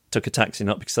I took a taxi,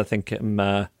 not because I think I'm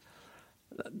better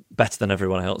than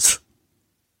everyone else.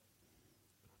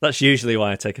 That's usually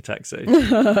why I take a taxi.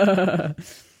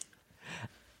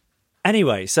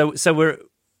 Anyway, so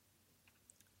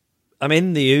I'm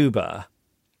in the Uber,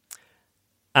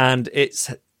 and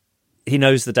he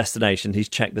knows the destination. He's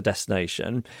checked the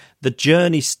destination. The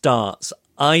journey starts,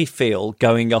 I feel,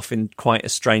 going off in quite a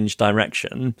strange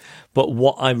direction. But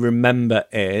what I remember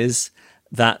is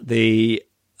that the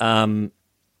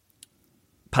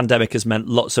pandemic has meant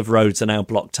lots of roads are now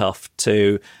blocked off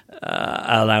to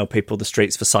allow people the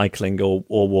streets for cycling or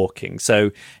walking.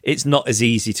 So it's not as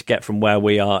easy to get from where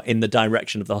we are in the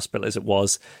direction of the hospital as it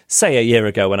was, say, a year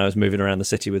ago when I was moving around the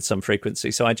city with some frequency.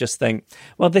 So I just think,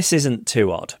 well, this isn't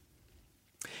too odd.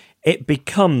 It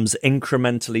becomes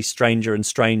incrementally stranger and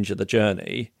stranger, the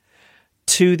journey,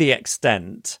 to the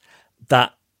extent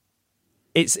that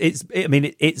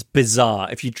it's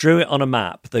bizarre. If you drew it on a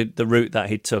map, the route that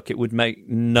he took, it would make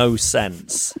no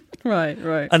sense. Right.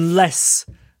 Unless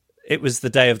it was the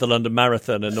day of the London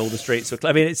Marathon and all the streets were...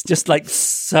 I mean, it's just like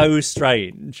so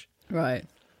strange. Right.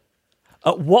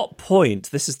 At what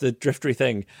point, this is the driftery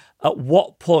thing, at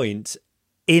what point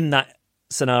in that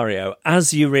scenario,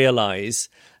 as you realise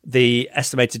the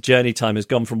estimated journey time has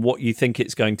gone from what you think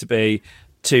it's going to be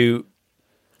to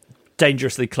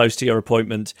dangerously close to your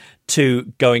appointment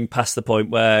to going past the point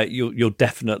where you'll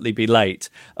definitely be late,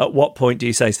 at what point do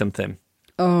you say something?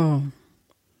 Oh,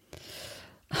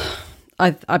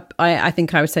 I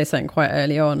think I would say something quite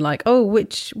early on, like, oh,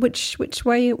 which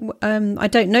way? I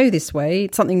don't know this way.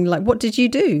 It's something like, what did you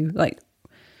do? Like,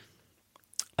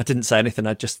 I didn't say anything.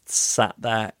 I just sat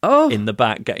there in the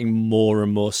back getting more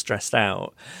and more stressed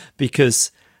out,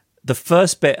 because the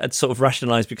first bit I'd sort of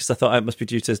rationalised because I thought it must be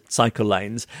due to cycle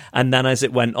lanes. And then as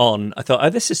it went on, I thought,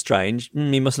 oh, this is strange.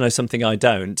 He must know something I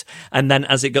don't. And then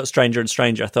as it got stranger and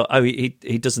stranger, I thought, oh, he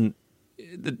doesn't...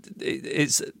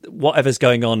 It's whatever's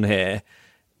going on here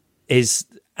is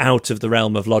out of the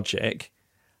realm of logic.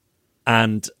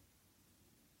 And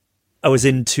I was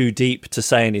in too deep to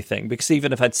say anything, because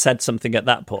even if I'd said something at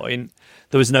that point,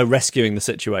 there was no rescuing the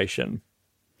situation.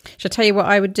 Shall I tell you what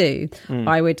I would do?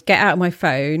 I would get out my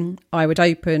phone, I would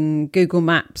open Google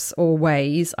Maps or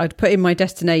Waze, I'd put in my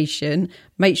destination,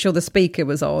 make sure the speaker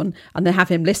was on, and then have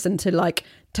him listen to like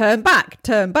turn back,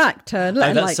 turn left.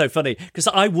 Oh, that's so funny, because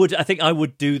I think I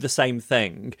would do the same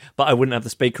thing, but I wouldn't have the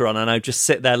speaker on, and I'd just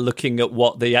sit there looking at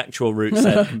what the actual route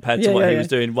said compared to what he was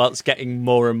doing, whilst getting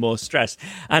more and more stressed.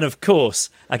 And of course,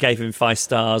 I gave him 5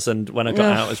 stars, and when I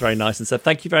got out, it was very nice and said,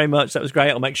 "Thank you very much, that was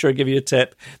great. I'll make sure I give you a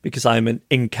tip," because I'm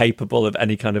incapable of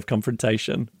any kind of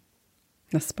confrontation.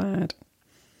 That's bad.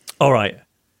 All right.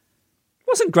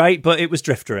 Wasn't great, but it was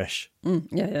drifterish.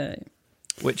 Yeah.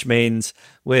 Which means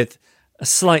with a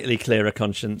slightly clearer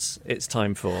conscience, it's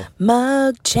time for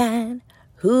Mug Chat.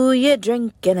 Who you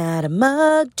drinking out of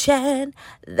Mug Chat?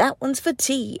 That one's for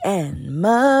tea and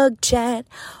Mug Chat.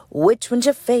 Which one's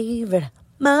your favorite?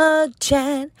 Mug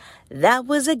Chat. That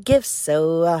was a gift,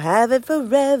 so I'll have it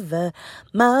forever.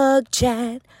 Mug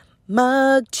Chat.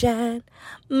 Mug Chat.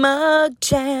 Mug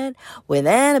Chat. With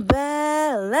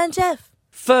Annabelle and Jeff.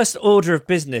 First order of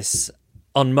business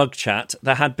on Mug Chat.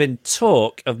 There had been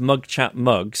talk of Mug Chat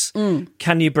mugs.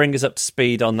 Can you bring us up to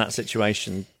speed on that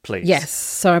situation, please? Yes.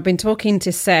 So I've been talking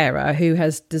to Sarah, who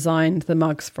has designed the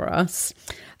mugs for us.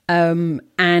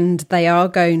 And they are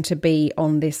going to be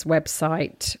on this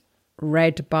website,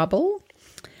 Redbubble.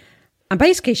 And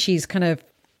basically she's kind of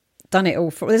done it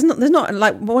all for, there's not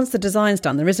like, once the design's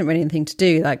done, there isn't really anything to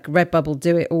do. Like Redbubble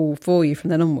do it all for you from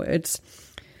then onwards.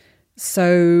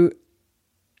 So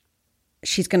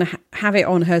she's going to have it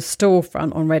on her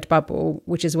storefront on Redbubble,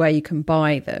 which is where you can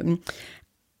buy them.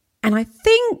 And I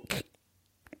think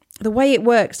the way it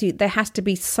works, there has to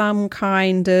be some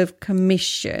kind of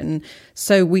commission.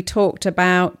 So we talked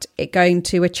about it going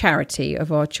to a charity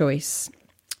of our choice.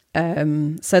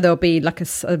 So there'll be like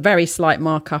a very slight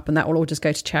markup, and that will all just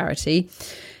go to charity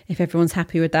if everyone's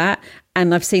happy with that.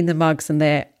 And I've seen the mugs and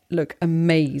they look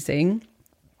amazing.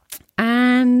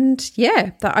 And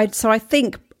yeah, so I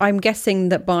think, I'm guessing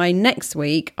that by next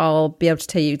week, I'll be able to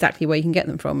tell you exactly where you can get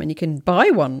them from, and you can buy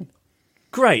one.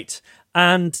 Great.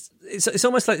 And it's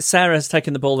almost like Sarah has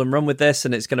taken the ball and run with this,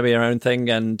 and it's going to be her own thing,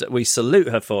 and we salute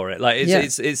her for it. Like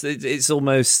it's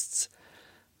almost,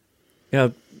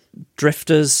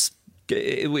 drifters.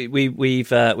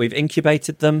 We've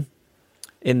incubated them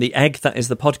in the egg that is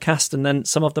the podcast, and then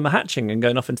some of them are hatching and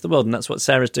going off into the world, and that's what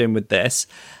Sarah's doing with this.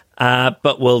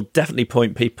 But we'll definitely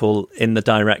point people in the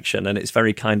direction, and it's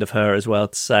very kind of her as well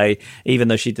to say, even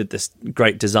though she did this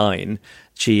great design,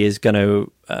 she is going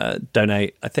to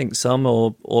donate, I think, some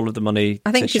or all of the money to charity.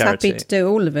 I think she's happy to do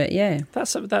all of it, yeah.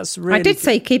 That's really... I did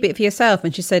say keep it for yourself,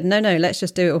 and she said, no, let's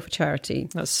just do it all for charity.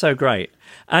 That's so great.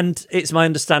 And it's my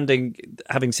understanding,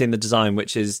 having seen the design,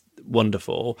 which is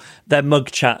wonderful, they're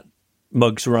Mug Chat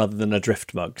mugs rather than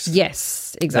Adrift mugs.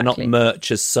 Yes, exactly. They're not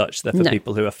merch as such. They're for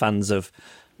people who are fans of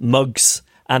mugs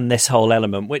and this whole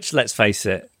element, which, let's face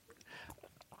it,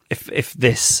 if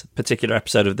this particular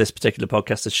episode of this particular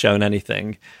podcast has shown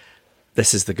anything,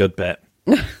 this is the good bit.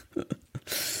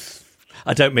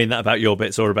 I don't mean that about your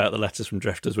bits or about the letters from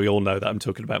drifters. We all know that I'm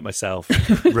talking about myself,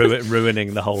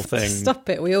 ruining the whole thing. Stop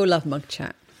it. We all love Mug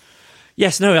Chat.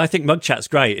 Yes, no, I think Mug Chat's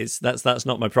great. That's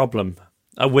not my problem.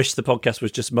 I wish the podcast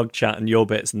was just Mug Chat and your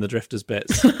bits and the drifters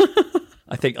bits.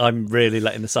 I think I'm really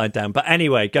letting the side down. But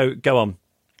anyway, go on.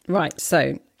 Right, so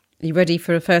are you ready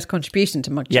for a first contribution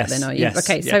to Mug Chat then, are you? Yes.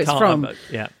 Okay, so it's from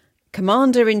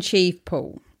Commander-in-Chief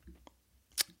Paul.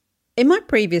 In my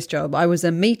previous job, I was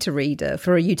a meter reader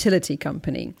for a utility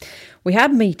company. We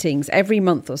had meetings every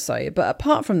month or so, but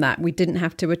apart from that, we didn't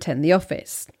have to attend the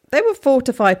office. There were 4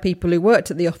 to 5 people who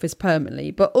worked at the office permanently,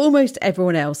 but almost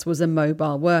everyone else was a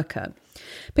mobile worker.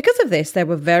 Because of this, there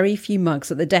were very few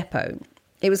mugs at the depot.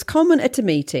 It was common at a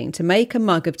meeting to make a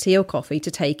mug of tea or coffee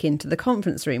to take into the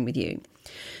conference room with you.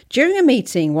 During a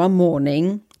meeting one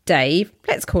morning, Dave,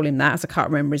 let's call him that as I can't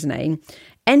remember his name,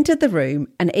 entered the room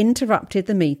and interrupted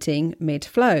the meeting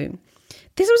mid-flow.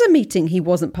 This was a meeting he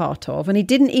wasn't part of, and he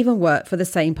didn't even work for the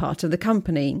same part of the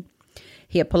company.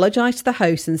 He apologised to the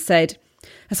host and said,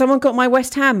 "Has someone got my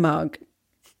West Ham mug?"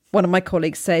 One of my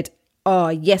colleagues said, "Oh,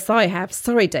 yes, I have.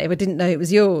 Sorry, Dave, I didn't know it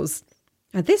was yours."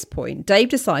 At this point, Dave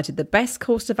decided the best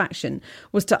course of action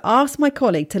was to ask my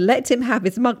colleague to let him have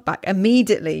his mug back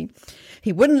immediately.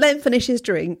 He wouldn't let him finish his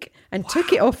drink and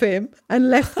took it off him and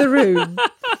left the room.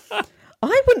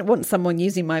 I wouldn't want someone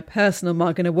using my personal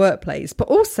mug in a workplace, but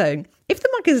also, if the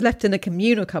mug is left in a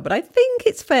communal cupboard, I think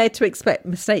it's fair to expect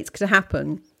mistakes to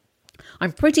happen.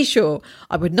 I'm pretty sure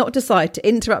I would not decide to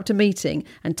interrupt a meeting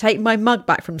and take my mug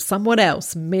back from someone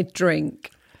else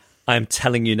mid-drink. I'm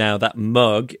telling you now, that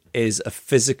mug is a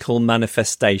physical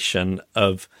manifestation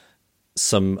of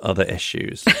some other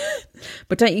issues.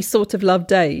 But don't you sort of love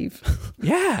Dave?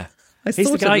 Yeah. I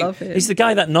sort of love him. He's the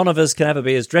guy that none of us can ever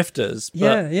be as drifters,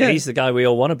 but yeah. he's the guy we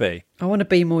all want to be. I want to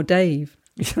be more Dave.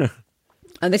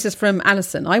 And this is from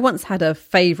Alison. I once had a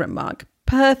favourite mug.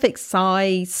 Perfect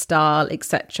size, style,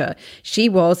 etc. She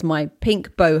was my pink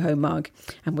boho mug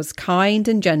and was kind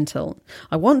and gentle.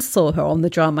 I once saw her on the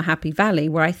drama Happy Valley,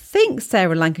 where I think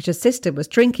Sarah Lancashire's sister was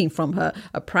drinking from her.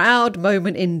 A proud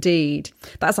moment indeed.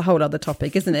 That's a whole other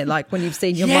topic, isn't it? Like when you've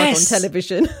seen your mug on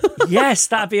television. Yes,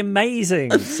 that'd be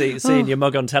amazing, seeing your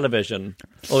mug on television,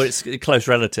 or its close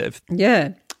relative.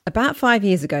 Yeah. About 5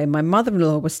 years ago, my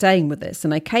mother-in-law was staying with us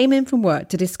and I came in from work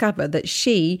to discover that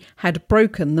she had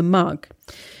broken the mug.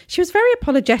 She was very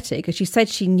apologetic as she said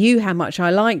she knew how much I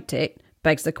liked it.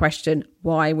 Begs the question,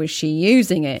 why was she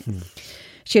using it?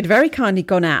 She had very kindly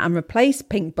gone out and replaced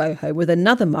Pink Boho with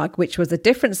another mug, which was a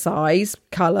different size,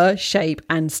 colour, shape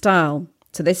and style.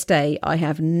 To this day, I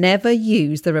have never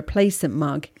used the replacement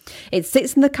mug. It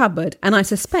sits in the cupboard and I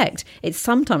suspect it's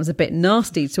sometimes a bit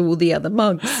nasty to all the other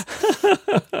mugs.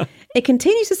 It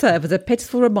continues to serve as a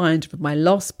pitiful reminder of my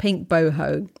lost Pink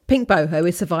Boho. Pink Boho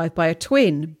is survived by a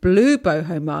twin, Blue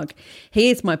Boho mug. He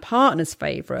is my partner's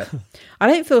favourite. I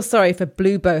don't feel sorry for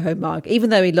Blue Boho mug, even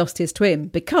though he lost his twin,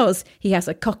 because he has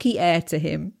a cocky air to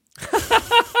him.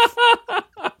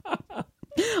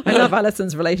 I love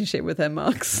Alison's relationship with her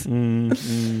mugs.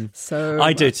 So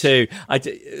I do too.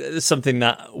 It's something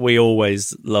that we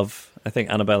always love, I think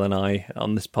Annabelle and I,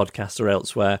 on this podcast or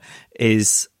elsewhere,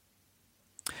 is...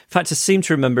 In fact, I seem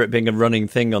to remember it being a running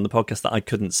thing on the podcast that I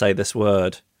couldn't say this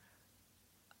word.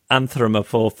 Yeah,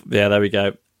 there we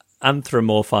go.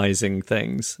 Anthropomorphizing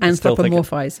things.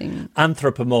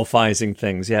 Anthropomorphizing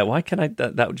things. Yeah, why can I...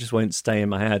 That just won't stay in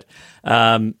my head.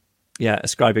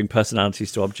 Ascribing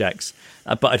personalities to objects.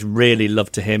 But I'd really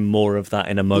love to hear more of that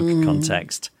in a mug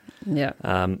context. Yeah.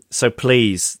 So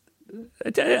please,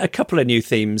 a couple of new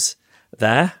themes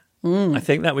there. I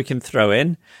think that we can throw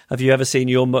in. Have you ever seen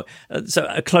your mug? So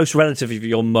a close relative of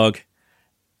your mug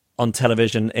on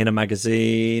television, in a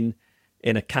magazine,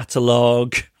 in a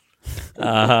catalogue,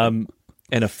 in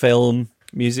a film,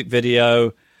 music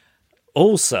video.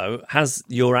 Also, has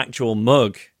your actual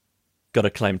mug got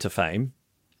a claim to fame?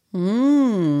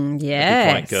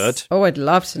 Yes. Quite good. Oh, I'd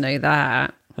love to know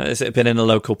that. Has it been in a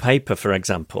local paper, for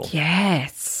example?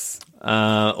 Yes.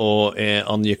 Or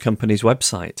on your company's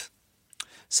website?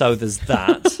 So there's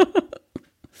that.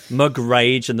 Mug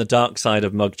rage and the dark side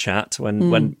of mug chat.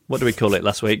 When what do we call it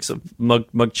last week? So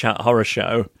mug chat horror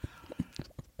show.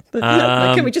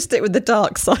 Can we just stick with the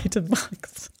dark side of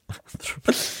mugs?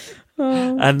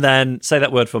 And then say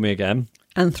that word for me again.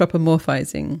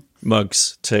 Anthropomorphizing.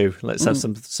 Mugs too. Let's have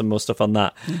some more stuff on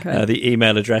that. Okay. The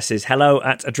email address is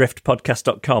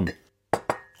hello@adriftpodcast.com.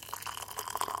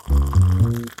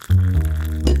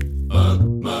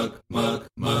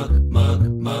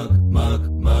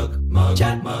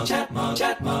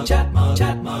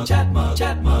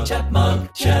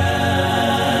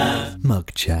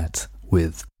 Mug Chat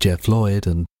with Jeff Lloyd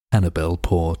and Annabelle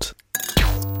Port.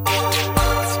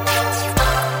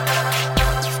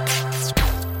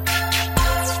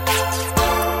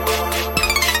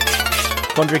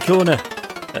 Quandary Corner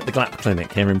at the GLAP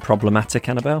Clinic here in Problematic,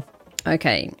 Annabelle.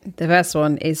 Okay, the first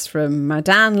one is from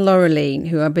Madame Laureline,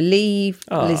 who I believe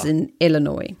lives in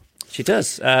Illinois. She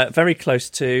does. Very close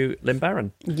to Lynn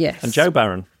Barron. Yes. And Joe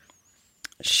Barron.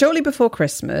 Shortly before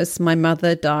Christmas, my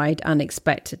mother died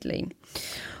unexpectedly.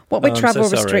 What with travel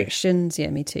restrictions, yeah,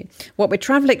 me too. What with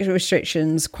travel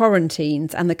restrictions,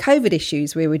 quarantines, and the COVID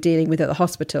issues we were dealing with at the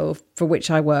hospital for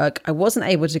which I work, I wasn't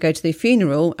able to go to the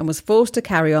funeral and was forced to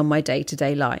carry on my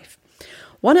day-to-day life.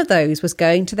 One of those was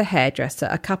going to the hairdresser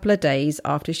a couple of days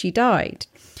after she died.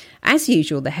 As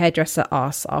usual, the hairdresser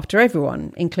asks after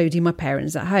everyone, including my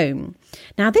parents at home.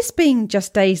 Now, this being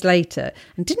just days later,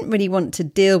 and didn't really want to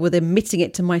deal with admitting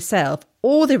it to myself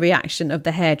or the reaction of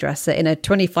the hairdresser in a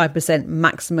 25%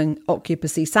 maximum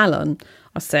occupancy salon,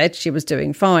 I said she was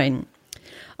doing fine.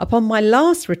 Upon my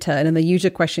last return and the usual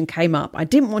question came up, I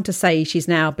didn't want to say she's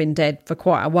now been dead for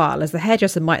quite a while, as the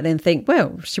hairdresser might then think,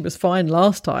 well, she was fine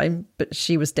last time, but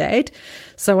she was dead.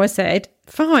 So I said,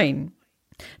 fine.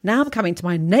 Now I'm coming to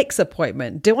my next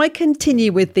appointment. Do I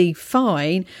continue with the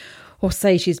fine or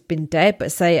say she's been dead,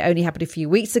 but say it only happened a few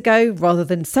weeks ago rather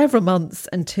than several months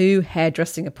and 2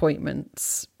 hairdressing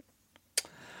appointments?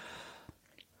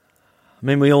 I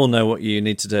mean, we all know what you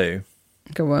need to do.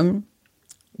 Go on.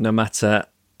 No matter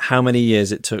how many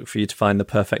years it took for you to find the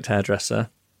perfect hairdresser,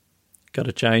 got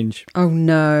to change. Oh,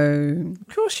 no.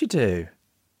 Of course you do.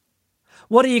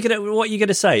 What are you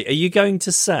gonna say? Are you going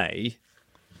to say,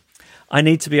 I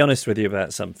need to be honest with you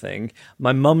about something.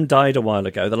 My mum died a while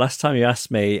ago. The last time you asked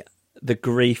me, the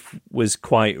grief was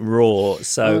quite raw,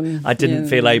 so I didn't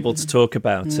feel able to talk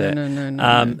about it.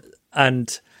 No.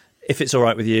 And if it's all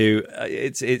right with you,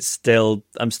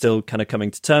 I'm still kind of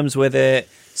coming to terms with it.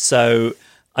 So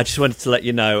I just wanted to let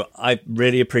you know, I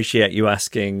really appreciate you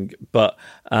asking, but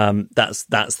that's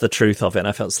the truth of it. And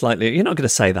I felt slightly, you're not going to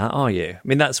say that, are you? I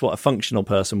mean, that's what a functional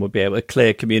person would be able, a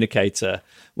clear communicator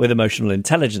with emotional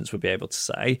intelligence would be able to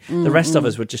say. The rest of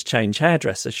us would just change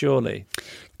hairdresser, surely.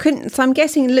 So I'm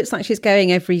guessing it looks like she's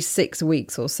going every 6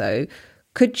 weeks or so.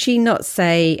 Could she not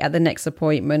say at the next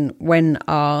appointment when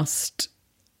asked,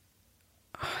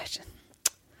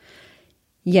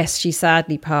 yes, she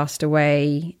sadly passed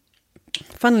away,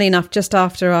 funnily enough, just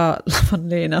after our...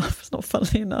 Funnily enough, it's not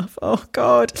funnily enough. Oh,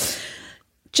 God.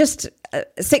 Just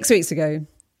 6 weeks ago.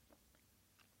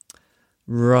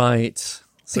 Right.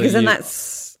 So because then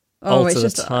that's... Oh, it's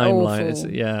just the timeline.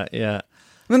 awful. Yeah.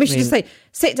 Maybe we should just say,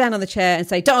 sit down on the chair and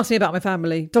say, don't ask me about my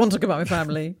family. Don't talk about my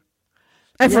family.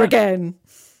 Ever again.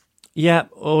 Yeah,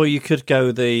 or you could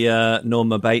go the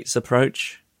Norma Bates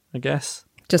approach, I guess.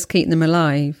 Just keep them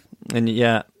alive. And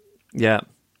yeah.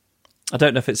 I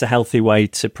don't know if it's a healthy way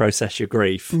to process your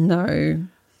grief. No.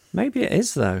 Maybe it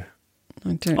is, though.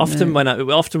 I don't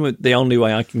know. Often the only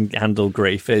way I can handle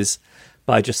grief is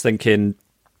by just thinking,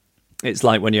 it's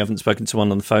like when you haven't spoken to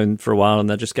someone on the phone for a while and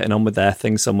they're just getting on with their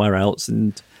thing somewhere else.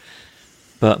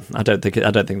 But I don't think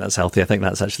that's healthy. I think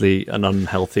that's actually an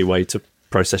unhealthy way to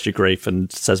process your grief and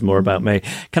says more about me.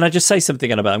 Can I just say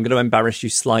something, Annabelle? I'm going to embarrass you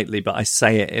slightly, but I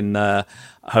say it in the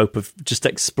hope of just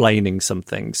explaining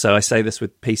something. So I say this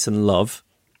with peace and love,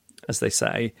 as they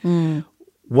say.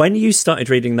 When you started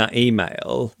reading that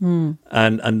email,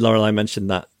 and Lorelei mentioned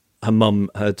that her mum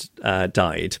had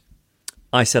died,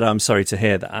 I said, I'm sorry to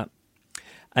hear that.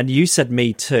 And you said,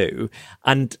 me too.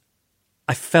 And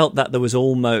I felt that there was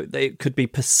almost, it could be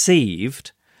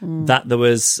perceived that there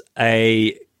was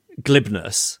a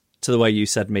glibness to the way you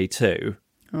said me too.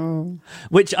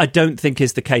 Which I don't think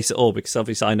is the case at all, because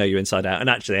obviously I know you inside out, and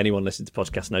actually anyone listening to the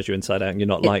podcast knows you inside out, and you're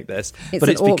not like this. But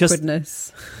it's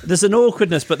awkwardness. There's an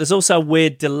awkwardness, but there's also a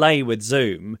weird delay with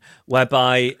Zoom,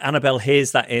 whereby Annabelle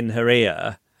hears that in her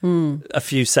ear a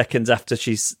few seconds after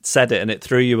she's said it, and it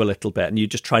threw you a little bit, and you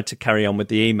just tried to carry on with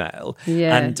the email.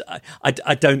 Yeah. And I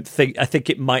think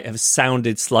it might have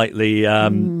sounded slightly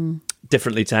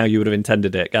differently to how you would have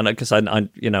intended it, and because I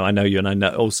know you, and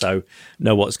I also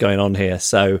know what's going on here,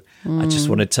 so I just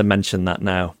wanted to mention that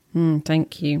now.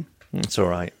 Thank you. It's all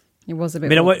right. It was a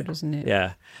bit awkward, wasn't it?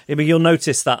 Yeah. I mean, you'll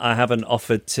notice that I haven't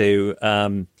offered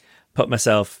to put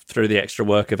myself through the extra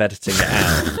work of editing it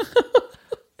out,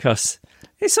 because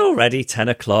it's already 10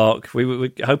 o'clock. We were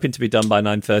hoping to be done by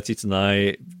 9:30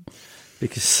 tonight.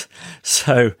 Because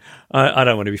I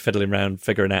don't want to be fiddling around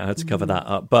figuring out how to cover that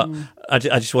up, but I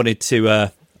just wanted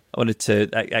to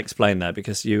explain that,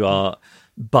 because you are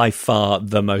by far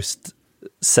the most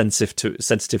sensitive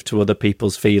to other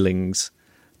people's feelings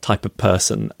type of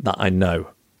person that I know,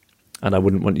 and I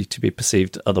wouldn't want you to be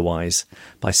perceived otherwise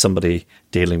by somebody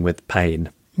dealing with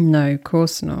pain. No, of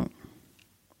course not.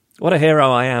 What a hero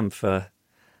I am for.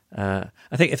 I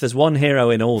think if there's one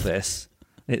hero in all this,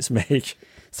 it's me.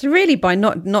 So really, by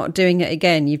not doing it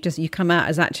again, you come out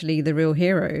as actually the real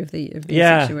hero of the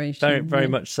situation. Very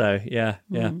much so. Yeah.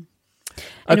 Anyway,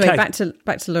 Okay. back to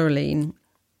Laureline.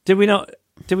 Did we not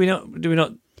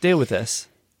deal with this?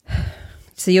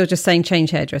 So you're just saying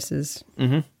change hairdressers.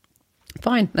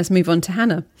 Fine. Let's move on to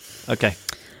Hannah. Okay.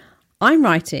 I'm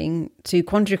writing to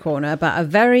Quandary Corner about a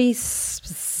very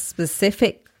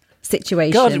specific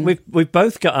situation. God, we've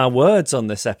both got our words on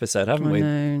this episode, haven't we?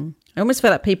 No. I almost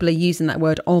feel like people are using that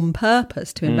word on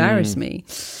purpose to embarrass me.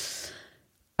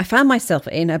 I found myself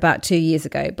in about 2 years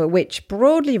ago, but which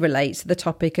broadly relates to the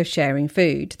topic of sharing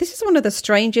food. This is one of the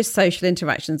strangest social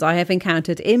interactions I have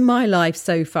encountered in my life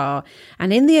so far,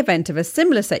 and in the event of a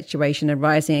similar situation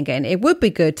arising again, it would be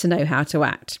good to know how to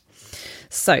act.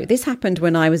 So this happened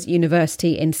when I was at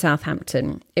university in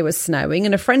Southampton. It was snowing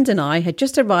and a friend and I had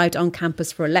just arrived on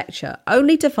campus for a lecture,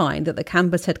 only to find that the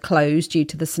campus had closed due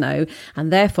to the snow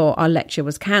and therefore our lecture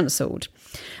was cancelled.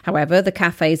 However, the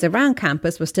cafes around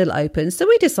campus were still open, so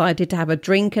we decided to have a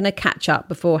drink and a catch-up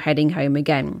before heading home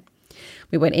again.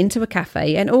 We went into a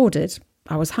cafe and ordered.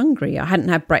 I was hungry. I hadn't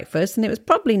had breakfast and it was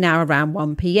probably now around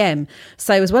 1 p.m.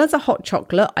 So as well as a hot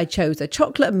chocolate, I chose a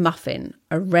chocolate muffin,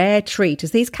 a rare treat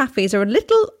as these cafes are a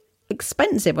little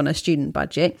expensive on a student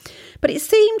budget, but it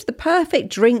seemed the perfect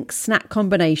drink-snack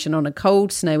combination on a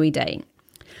cold, snowy day.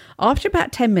 After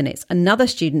about 10 minutes, another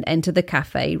student entered the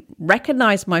cafe,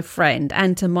 recognised my friend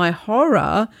and to my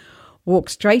horror,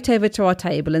 walked straight over to our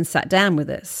table and sat down with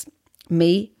us.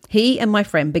 He and my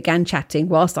friend began chatting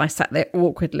whilst I sat there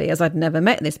awkwardly as I'd never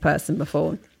met this person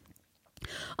before.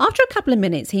 After a couple of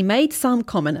minutes, he made some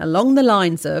comment along the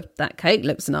lines of, "That cake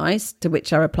looks nice," to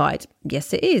which I replied,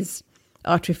 "Yes, it is."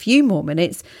 After a few more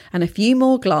minutes and a few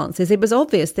more glances, it was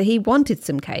obvious that he wanted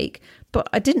some cake, but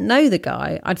I didn't know the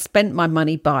guy. I'd spent my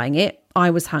money buying it. I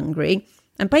was hungry,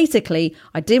 and basically,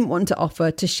 I didn't want to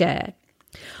offer to share.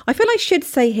 I feel I should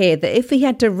say here that if he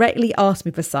had directly asked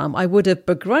me for some, I would have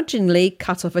begrudgingly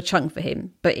cut off a chunk for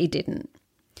him, but he didn't.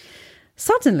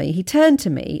 Suddenly, he turned to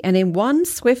me and in one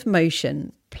swift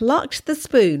motion, plucked the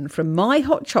spoon from my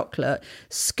hot chocolate,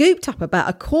 scooped up about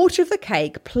a quarter of the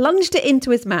cake, plunged it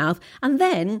into his mouth, and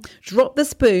then dropped the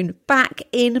spoon back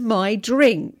in my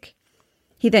drink.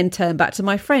 He then turned back to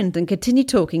my friend and continued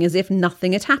talking as if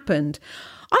nothing had happened.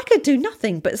 I could do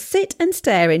nothing but sit and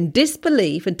stare in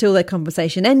disbelief until their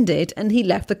conversation ended and he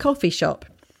left the coffee shop.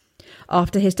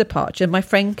 After his departure, my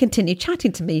friend continued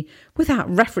chatting to me without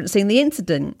referencing the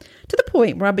incident, to the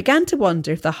point where I began to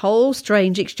wonder if the whole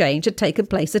strange exchange had taken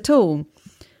place at all.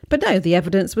 But no, the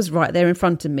evidence was right there in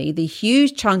front of me, the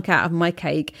huge chunk out of my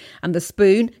cake and the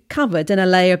spoon covered in a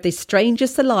layer of this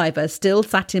stranger's saliva still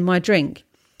sat in my drink.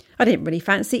 I didn't really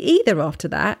fancy either after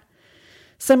that.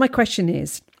 So my question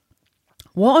is,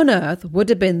 what on earth would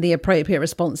have been the appropriate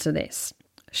response to this?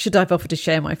 Should I have offered to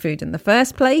share my food in the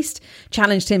first place,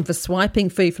 challenged him for swiping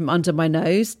food from under my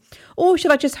nose, or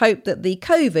should I just hope that the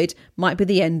COVID might be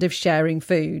the end of sharing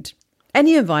food?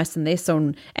 Any advice on this,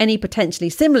 on any potentially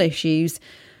similar issues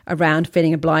around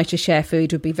feeling obliged to share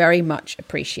food would be very much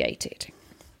appreciated.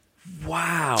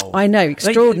 Wow. I know,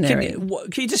 extraordinary.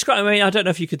 Can you describe, I mean, I don't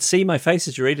know if you could see my face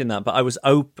as you're reading that, but I was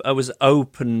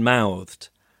open-mouthed.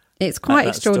 It's quite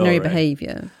extraordinary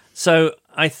behaviour. So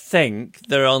I think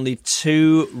there are only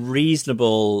two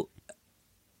reasonable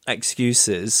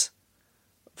excuses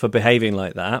for behaving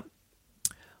like that.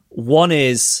 One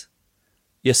is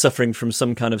you're suffering from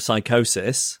some kind of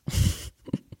psychosis.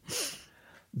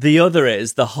 The other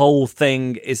is the whole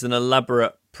thing is an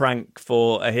elaborate prank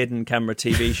for a hidden camera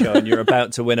TV show and you're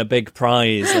about to win a big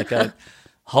prize, like a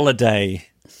holiday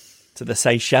to the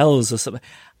Seychelles or something.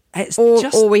 It's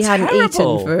or we terrible. hadn't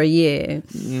eaten for a year.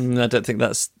 I don't think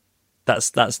that's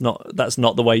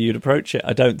not the way you'd approach it.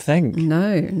 I don't think.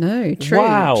 No, true.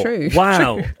 Wow, true.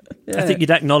 Wow. True. Yeah. I think you'd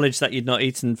acknowledge that you'd not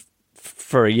eaten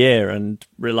for a year and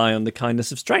rely on the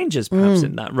kindness of strangers, perhaps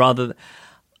in that. Rather, than...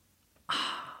 I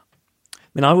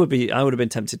mean, I would have been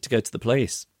tempted to go to the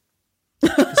police.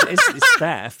 It's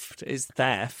theft. It's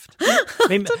theft. I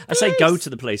mean, I say go to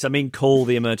the police. I mean, call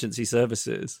the emergency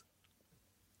services.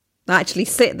 Actually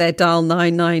sit there, dial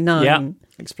 999. Yeah,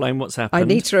 explain what's happened. I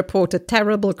need to report a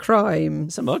terrible crime.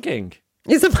 It's a mugging.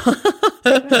 It's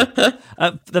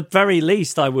At the very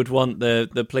least, I would want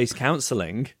the police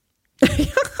counselling.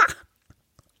 It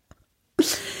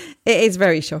is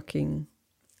very shocking.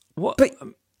 What? But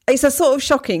it's a sort of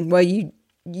shocking where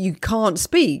you can't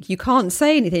speak, you can't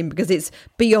say anything because it's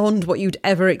beyond what you'd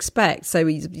ever expect. So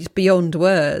it's beyond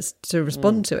words to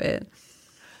respond to it.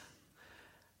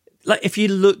 Like if you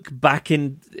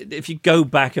go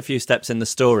back a few steps in the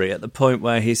story at the point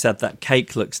where he said that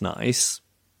cake looks nice,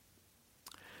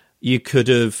 you could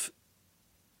have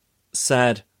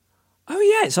said, "Oh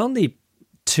yeah, it's only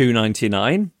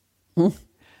 $2.99."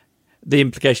 The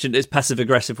implication is passive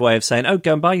aggressive way of saying, "Oh,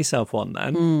 go and buy yourself one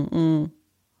then."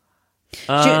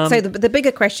 So the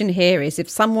bigger question here is if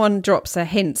someone drops a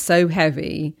hint so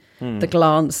heavy, the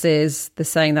glances, the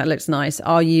saying that looks nice,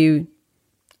 are you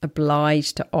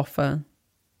obliged to offer?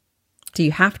 Do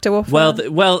you have to offer?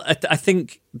 Well, I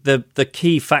think the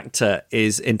key factor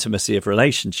is intimacy of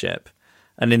relationship,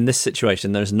 and in this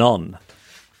situation, there's none.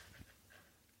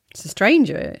 It's a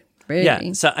stranger, really.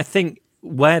 Yeah, so I think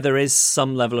where there is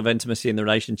some level of intimacy in the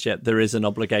relationship, there is an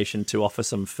obligation to offer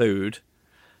some food,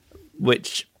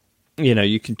 which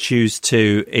you can choose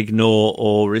to ignore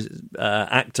or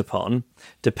act upon,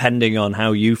 depending on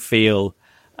how you feel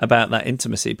about that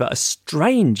intimacy. But a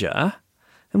stranger,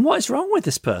 and what is wrong with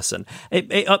this person?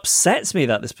 It upsets me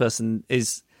that this person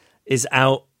is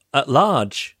out at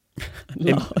large,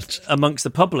 amongst the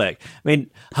public. I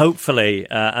mean, hopefully,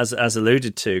 as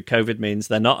alluded to, COVID means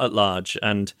they're not at large,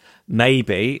 and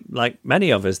maybe, like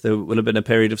many of us, there will have been a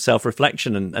period of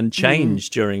self-reflection and change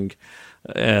during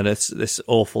this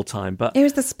awful time. But it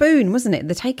was the spoon, wasn't it?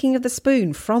 The taking of the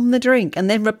spoon from the drink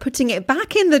and then putting it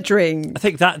back in the drink. I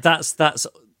think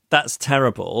that's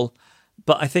terrible.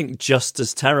 But I think just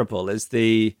as terrible is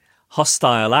the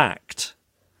hostile act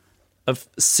of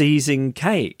seizing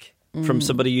cake from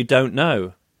somebody you don't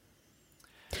know.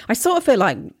 I sort of feel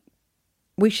like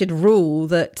we should rule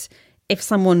that if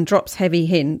someone drops heavy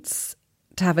hints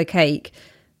to have a cake,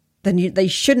 then they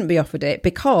shouldn't be offered it,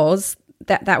 because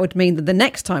that would mean that the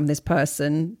next time this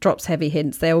person drops heavy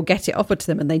hints, they will get it offered to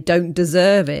them and they don't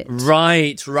deserve it.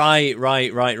 Right.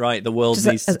 The world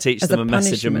needs to teach them a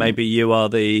message, and maybe you are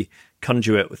the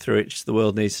conduit through which the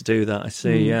world needs to do that. I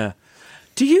see, yeah.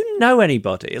 Do you know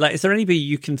anybody? Like, is there anybody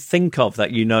you can think of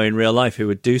that you know in real life who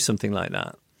would do something like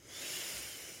that?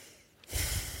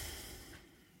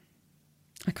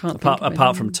 I can't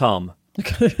apart from Tom.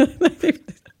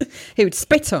 He would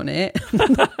spit on it.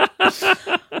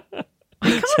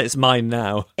 So it's mine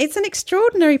now. It's an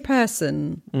extraordinary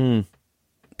person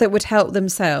that would help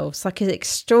themselves. Like, it's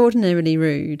extraordinarily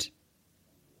rude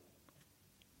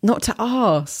not to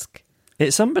ask.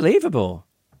 It's unbelievable.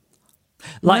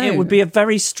 Like, it would be a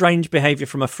very strange behaviour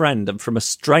from a friend, and from a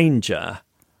stranger.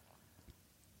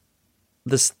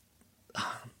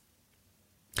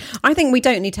 I think we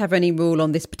don't need to have any rule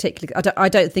on this particular. I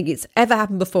don't think it's ever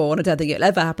happened before, and I don't think it'll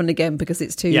ever happen again because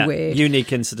it's too weird.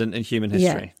 Unique incident in human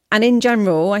history. Yeah. And in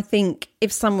general, I think I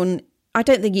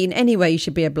don't think in any way you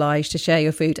should be obliged to share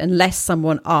your food unless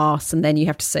someone asks, and then you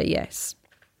have to say yes.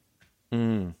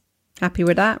 Happy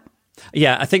with that?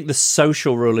 Yeah, I think the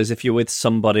social rule is if you're with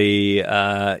somebody,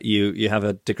 you have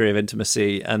a degree of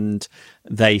intimacy, and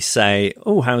they say,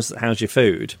 "Oh, how's your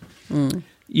food?"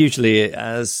 Usually,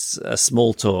 as a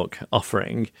small talk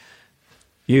offering,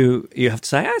 you have to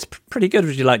say, "It's pretty good.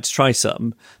 Would you like to try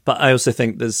some?" But I also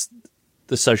think there's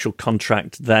the social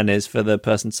contract then is for the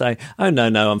person to say, "Oh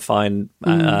no, I'm fine,"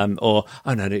 or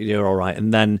 "Oh no, you're all right,"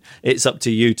 and then it's up to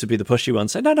you to be the pushy one.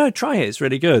 Say, "No, try it. It's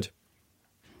really good."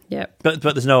 Yeah, but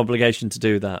there's no obligation to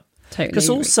do that. Totally. Because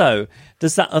also,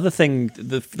 there's that other thing.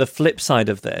 The flip side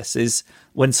of this is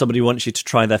when somebody wants you to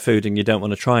try their food and you don't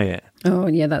want to try it. Oh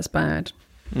yeah, that's bad.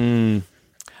 I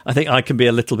think I can be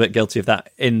a little bit guilty of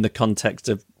that in the context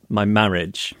of my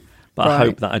marriage, but I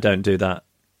hope that I don't do that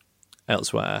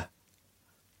elsewhere.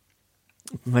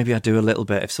 Maybe I do a little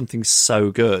bit if something's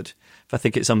so good, if I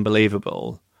think it's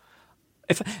unbelievable.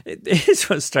 It's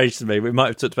what's strange to me. We might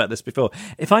have talked about this before.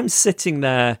 If I'm sitting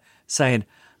there saying,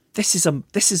 "This is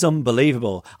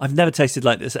unbelievable. I've never tasted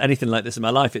anything like this in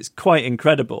my life. It's quite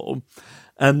incredible."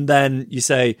 And then you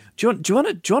say, "Do you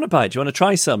want to buy it? Do you want to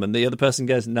try some?" And the other person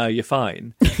goes, "No, you're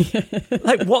fine."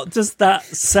 Like, what does that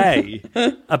say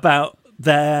about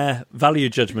their value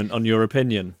judgment on your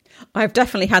opinion? I've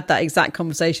definitely had that exact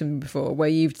conversation before where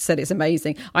you've said it's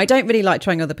amazing. I don't really like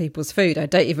trying other people's food. I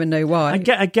don't even know why. I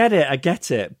get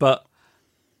it. But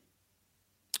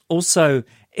also,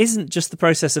 isn't just the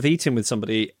process of eating with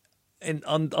somebody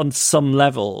on some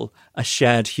level a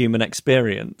shared human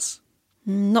experience?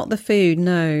 Not the food,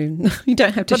 no. You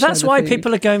don't have to. But that's why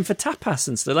people are going for tapas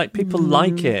and stuff. Like, people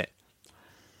like it.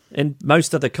 In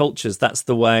most other cultures, that's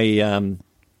the way.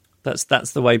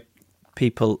 That's the way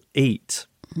people eat.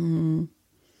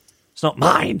 It's not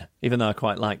mine, even though I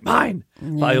quite like mine.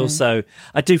 Yeah. But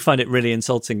I do find it really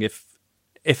insulting if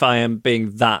I am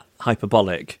being that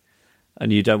hyperbolic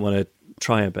and you don't want to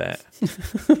try a bit.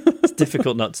 It's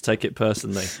difficult not to take it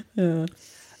personally. Yeah.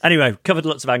 Anyway, covered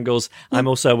lots of angles. I'm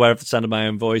also aware of the sound of my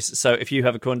own voice. So if you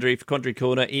have a quandary for Quandary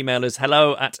Corner, email us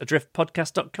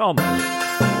hello@adriftpodcast.com.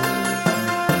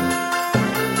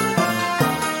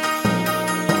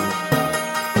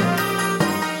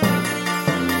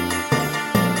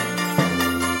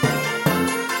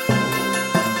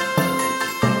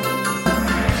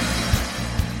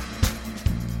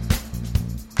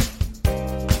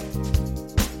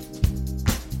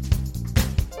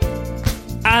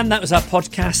 And that was our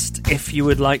podcast. If you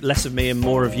would like less of me and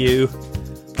more of you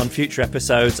on future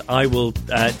episodes, I will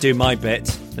do my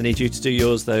bit. I need you to do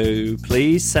yours, though.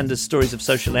 Please send us stories of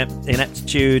social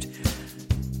ineptitude,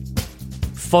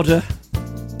 fodder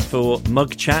for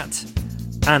Mug Chat,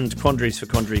 and quandaries for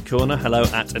Quandary Corner.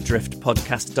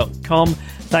 hello@adriftpodcast.com.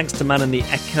 Thanks to Man and the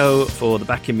Echo for the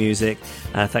backing music.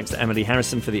 Thanks to Emily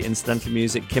Harrison for the incidental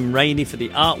music. Kim Rainey for the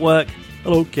artwork.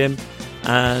 Hello, Kim.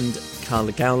 And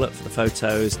Carla Gowlett for the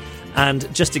photos. And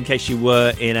just in case you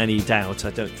were in any doubt,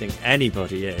 I don't think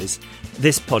anybody is,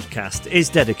 this podcast is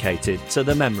dedicated to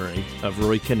the memory of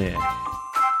Roy Kinnear.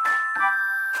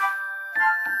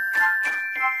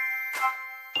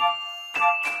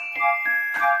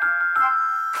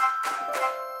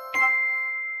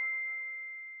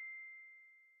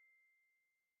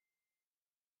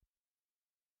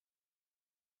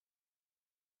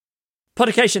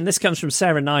 Podication, this comes from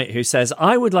Sarah Knight, who says,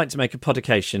 I would like to make a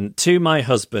podication to my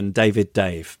husband, David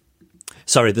Dave.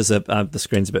 Sorry, there's the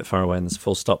screen's a bit far away and there's a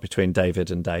full stop between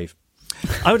David and Dave.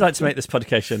 I would like to make this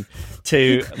podication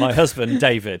to my husband,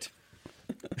 David.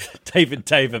 David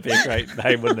Dave would be a great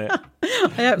name, wouldn't it?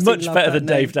 I absolutely Much love better that than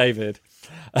name. Dave David.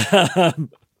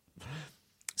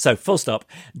 So, full stop.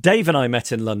 Dave and I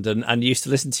met in London and used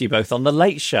to listen to you both on The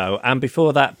Late Show. And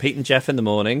before that, Pete and Jeff in the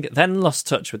morning, then lost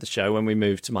touch with the show when we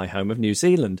moved to my home of New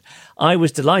Zealand. I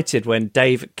was delighted when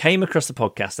Dave came across the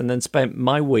podcast and then spent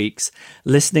my weeks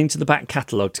listening to the back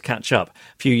catalogue to catch up.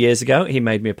 A few years ago, he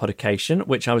made me a podication,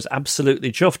 which I was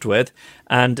absolutely chuffed with,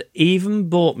 and even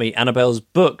bought me Annabelle's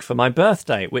book for my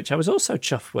birthday, which I was also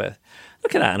chuffed with.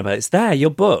 Look at that, Annabelle. It's there. Your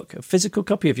book. A physical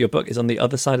copy of your book is on the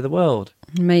other side of the world.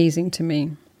 Amazing to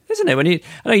me. Isn't it?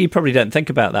 I know you probably don't think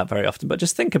about that very often, but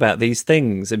just think about these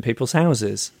things in people's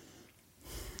houses.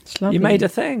 It's lovely. You made a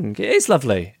thing. It is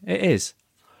lovely. It is.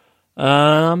 We're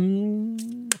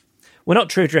not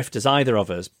true drifters, either of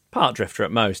us. Part drifter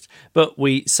at most. But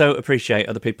we so appreciate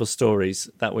other people's stories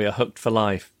that we are hooked for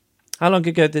life. How long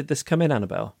ago did this come in,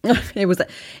 Annabelle? It was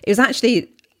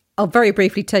actually... I'll very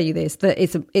briefly tell you this, that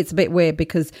it's a bit weird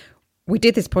because we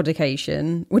did this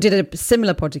podication. We did a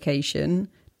similar podication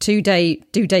to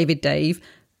David Dave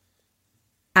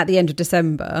at the end of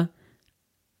December.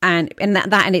 And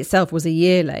that in itself was a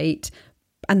year late.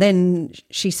 And then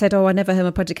she said, I never heard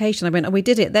my podication. I went, we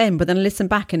did it then. But then I listened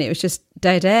back and it was just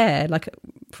dead air, like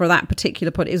for that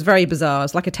particular pod. It was very bizarre.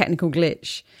 It's like a technical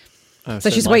glitch. Oh, so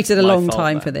she's waited a long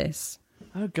time for this.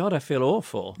 Oh, God, I feel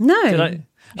awful. No.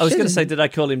 I was going to say, did I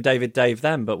call him David Dave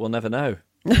then? But we'll never know.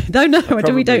 We don't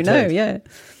know, yeah.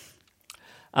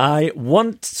 I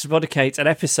want to dedicate an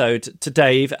episode to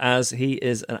Dave as he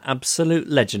is an absolute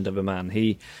legend of a man.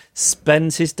 He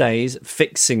spends his days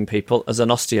fixing people as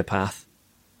an osteopath.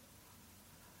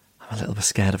 I'm a little bit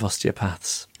scared of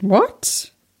osteopaths.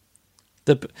 What?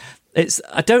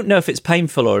 I don't know if it's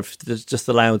painful or if just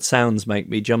the loud sounds make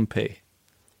me jumpy.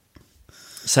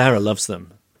 Sarah loves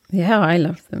them. Yeah, I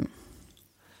love them.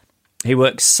 He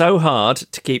works so hard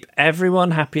to keep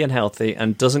everyone happy and healthy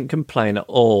and doesn't complain at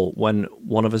all when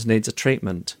one of us needs a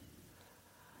treatment.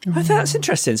 I think that's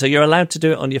interesting. So you're allowed to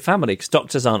do it on your family because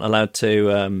doctors aren't allowed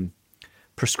to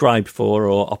prescribe for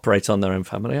or operate on their own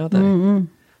family, are they? Mm-hmm.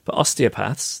 But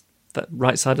osteopaths, that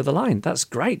right side of the line, that's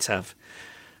great to have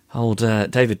old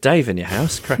David Dave in your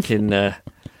house, cracking,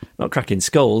 not cracking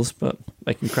skulls, but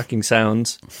making cracking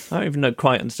sounds. I don't even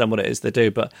quite understand what it is they do,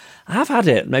 but I have had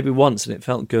it maybe once and it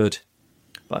felt good.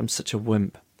 But I'm such a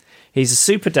wimp. He's a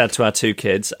super dad to our 2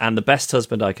 kids and the best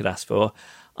husband I could ask for.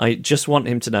 I just want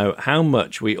him to know how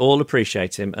much we all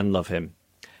appreciate him and love him.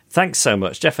 Thanks so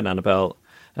much, Jeff and Annabelle.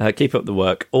 Keep up the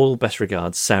work. All best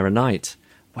regards, Sarah Knight.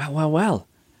 Well.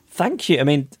 Thank you. I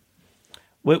mean,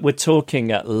 we're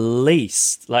talking at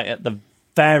least, like at the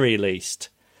very least,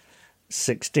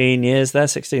 16 years there,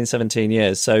 16, 17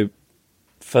 years. So,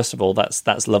 first of all,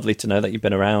 that's lovely to know that you've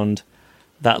been around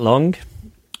that long,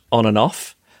 on and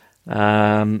off.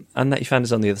 And that you found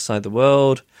us on the other side of the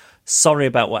world. Sorry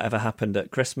about whatever happened at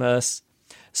Christmas.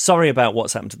 Sorry about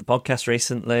what's happened to the podcast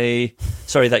recently.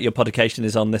 Sorry that your podication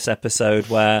is on this episode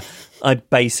where I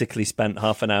basically spent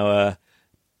half an hour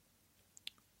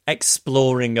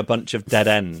exploring a bunch of dead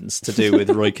ends to do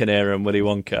with Roy Kinnear and Willy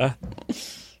Wonka.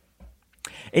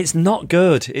 It's not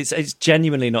good. It's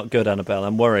genuinely not good, Annabelle.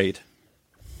 I'm worried.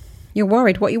 You're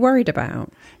worried? What are you worried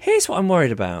about? Here's what I'm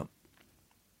worried about.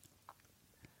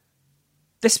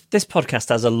 This podcast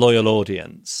has a loyal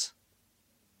audience.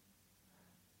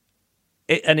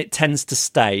 It tends to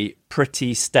stay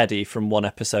pretty steady from one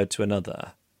episode to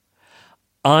another.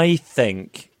 I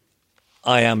think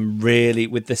I am really,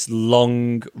 with this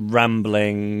long,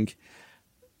 rambling,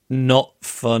 not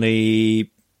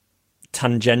funny,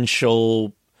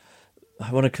 tangential,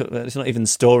 it's not even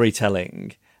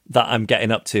storytelling that I'm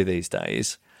getting up to these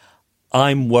days.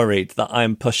 I'm worried that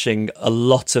I'm pushing a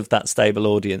lot of that stable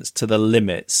audience to the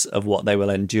limits of what they will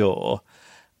endure.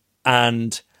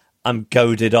 And I'm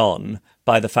goaded on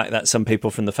by the fact that some people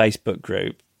from the Facebook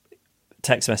group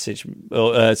text message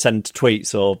or send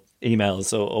tweets or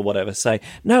emails or whatever, say,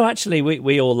 no, actually,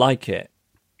 we all like it.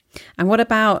 And what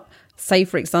about, say,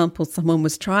 for example, someone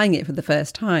was trying it for the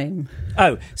first time?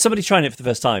 Oh, somebody trying it for the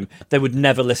first time, they would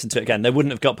never listen to it again. They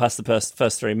wouldn't have got past the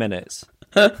first 3 minutes.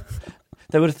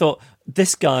 They would have thought,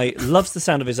 this guy loves the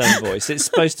sound of his own voice. It's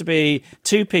supposed to be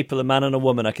 2 people, a man and a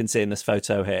woman, I can see in this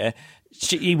photo here.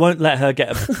 He won't let her get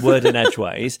a word in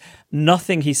edgeways.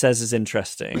 Nothing he says is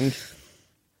interesting.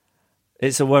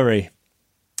 It's a worry.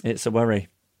 It's a worry.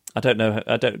 I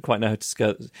don't quite know how to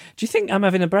skirt. Do you think I'm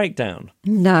having a breakdown?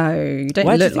 No, you don't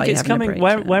Where look do you think like it's having coming? a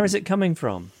breakdown. Where is it coming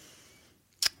from?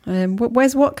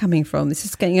 Where's what coming from? This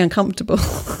is getting uncomfortable.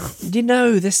 You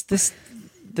know, this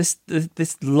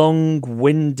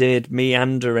long-winded,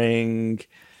 meandering,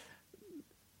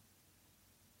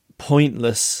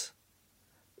 pointless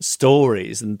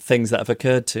stories and things that have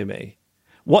occurred to me.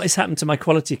 What has happened to my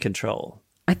quality control?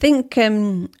 I think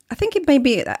it may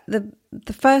be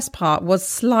the first part was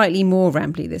slightly more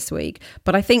rambly this week,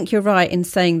 but I think you're right in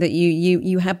saying that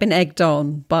you have been egged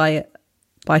on by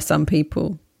some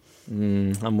people.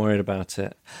 I'm worried about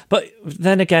it. But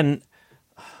then again,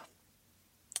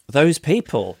 those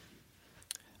people,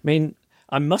 I mean,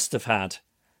 I must have had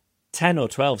 10 or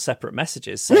 12 separate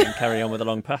messages saying carry on with the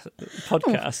long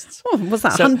podcasts. Was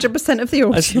that 100% of the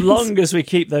audience? As long as we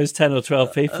keep those 10 or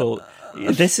 12 people,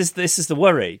 this is the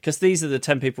worry, because these are the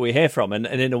 10 people we hear from, and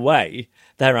in a way,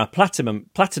 they're our platinum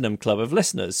club of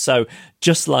listeners. So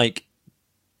just like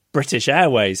British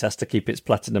Airways has to keep its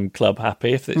platinum club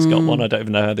happy if it's got one. I don't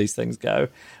even know how these things go.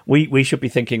 We should be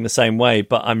thinking the same way,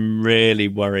 but I'm really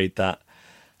worried that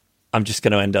I'm just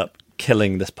going to end up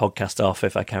killing this podcast off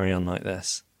if I carry on like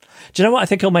this. Do you know what? I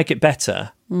think I'll make it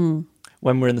better when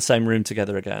we're in the same room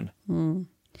together again.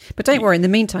 But don't worry, in the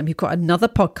meantime, you've got another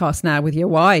podcast now with your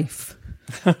wife.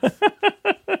 Oh,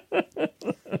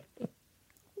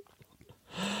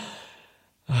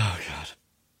 God.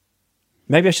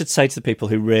 Maybe I should say to the people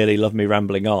who really love me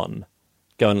rambling on,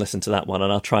 go and listen to that one,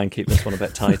 and I'll try and keep this one a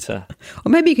bit tighter. Or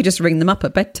maybe you could just ring them up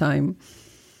at bedtime.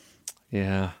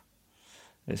 Yeah.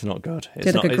 It's not good.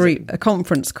 It's like a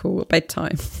conference call at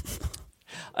bedtime.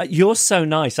 You're so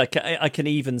nice. I can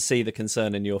even see the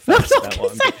concern in your face about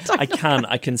what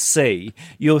I can see.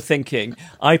 You're thinking,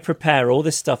 I prepare all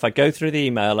this stuff. I go through the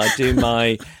email. I do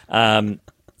my,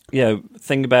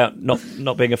 thing about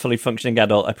not being a fully functioning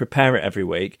adult. I prepare it every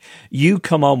week. You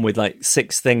come on with like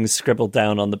 6 things scribbled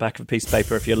down on the back of a piece of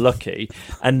paper if you're lucky,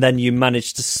 and then you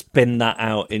manage to spin that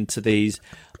out into these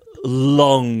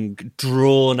long,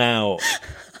 drawn-out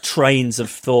trains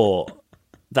of thought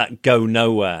that go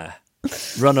nowhere.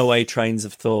 Runaway trains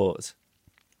of thought.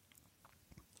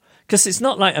 Because it's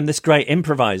not like I'm this great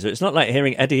improviser. It's not like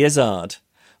hearing Eddie Izzard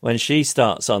when she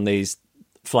starts on these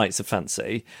flights of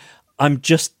fancy. I'm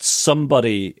just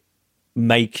somebody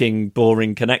making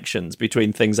boring connections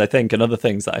between things I think and other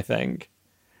things that I think.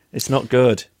 It's not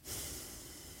good.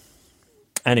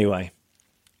 Anyway,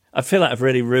 I feel like I've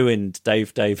really ruined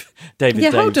David Dave's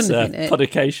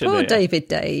podication. Poor here. David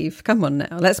Dave. Come on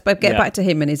now. Let's get back to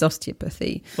him and his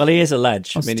osteopathy. Well, he is a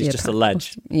ledge. I mean, he's just a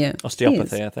ledge.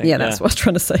 Osteopathy, I think. Yeah, that's what I was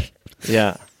trying to say.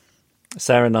 Yeah.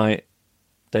 Sarah Knight,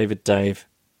 David Dave.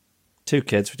 2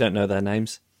 kids. We don't know their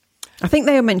names. I think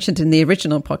they were mentioned in the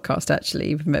original podcast,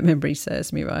 actually, if memory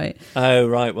serves me right. Oh,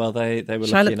 right. Well, they were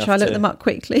lucky enough to... Shall I look them up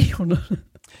quickly? Or not?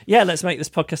 Yeah, let's make this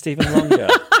podcast even longer.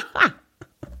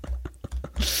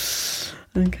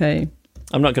 Okay.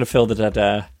 I'm not going to fill the dead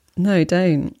air. No,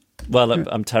 don't. Well,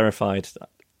 I'm terrified.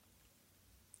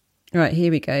 Right,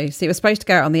 here we go. See, it was supposed to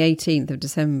go out on the 18th of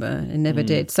December and never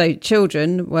did. So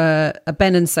children were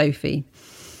Ben and Sophie.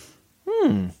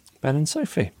 Ben and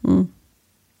Sophie.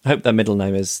 I hope their middle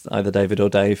name is either David or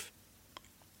Dave.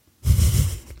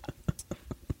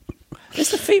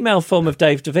 It's the female form of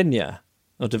Dave Davina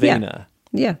or Davina.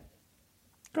 Yeah.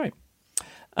 Great.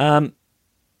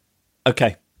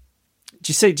 Okay.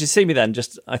 Do you see me then?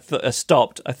 Just I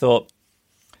stopped. I thought,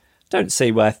 don't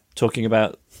see where talking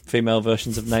about female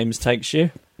versions of names takes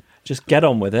you. Just get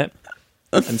on with it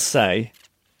and say.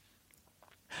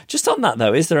 Just on that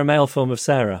though, is there a male form of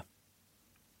Sarah?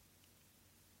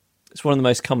 It's one of the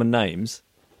most common names.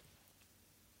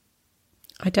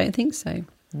 I don't think so.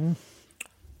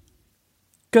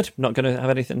 Good. Not going to have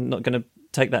anything. Not going to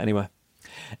take that anywhere.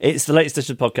 It's the latest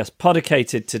edition of the podcast,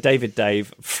 dedicated to David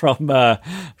Dave from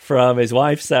his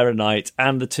wife Sarah Knight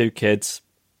and the 2 kids,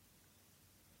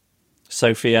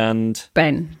 Sophie and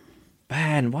Ben.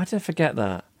 Why did I forget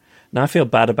that? Now I feel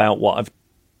bad about what I've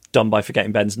done by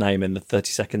forgetting Ben's name in the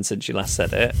 30 seconds since you last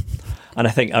said it, and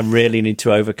I think I really need to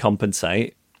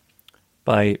overcompensate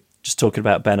by just talking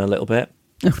about Ben a little bit.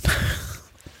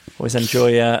 Always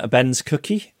enjoy a Ben's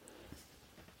cookie.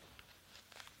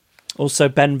 Also,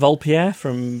 Ben Volpierre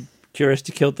from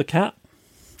Curiosity Killed the Cat.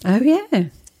 Oh, yeah.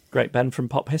 Great Ben from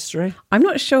pop history. I'm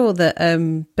not sure that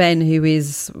Ben, who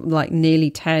is like nearly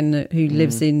 10, who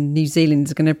lives in New Zealand,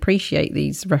 is going to appreciate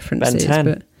these references.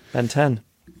 Ben 10.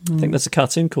 I think there's a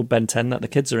cartoon called Ben 10 that the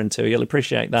kids are into. You'll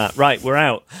appreciate that. Right, we're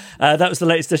out. That was the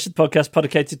latest edition of the podcast,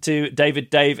 dedicated to David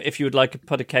Dave. If you would like a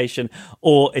podication,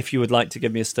 or if you would like to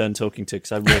give me a stern talking to,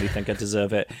 because I really think I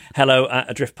deserve it,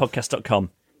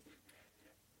 hello@adriftpodcast.com.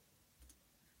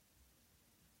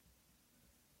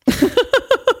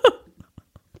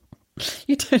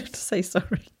 You don't have to say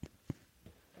sorry.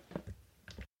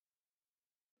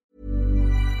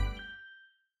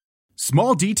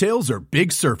 Small details are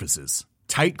big surfaces.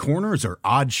 Tight corners are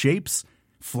odd shapes.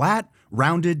 Flat,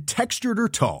 rounded, textured, or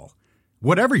tall.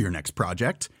 Whatever your next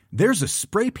project, there's a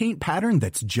spray paint pattern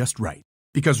that's just right.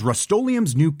 Because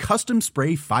Rust-Oleum's new Custom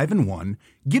Spray 5-in-1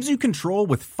 gives you control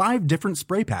with 5 different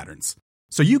spray patterns.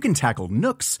 So you can tackle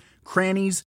nooks,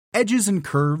 crannies, edges, and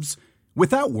curves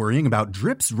without worrying about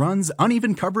drips, runs,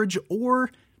 uneven coverage,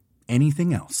 or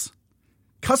anything else.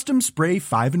 Custom Spray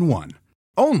 5-in-1.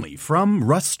 Only from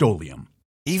Rust-Oleum.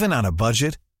 Even on a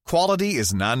budget, quality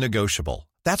is non-negotiable.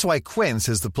 That's why Quince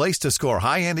is the place to score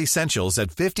high-end essentials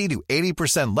at 50 to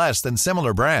 80% less than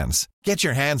similar brands. Get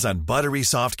your hands on buttery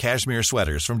soft cashmere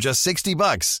sweaters from just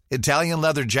 $60, Italian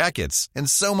leather jackets, and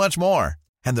so much more.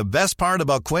 And the best part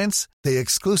about Quince, they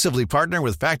exclusively partner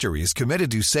with factories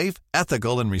committed to safe,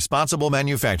 ethical, and responsible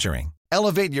manufacturing.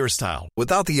 Elevate your style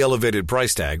without the elevated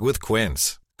price tag with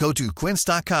Quince. Go to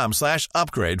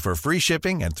quince.com/upgrade for free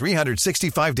shipping and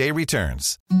 365-day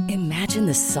returns. Imagine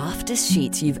the softest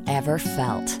sheets you've ever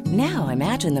felt. Now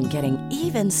imagine them getting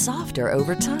even softer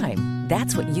over time.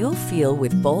 That's what you'll feel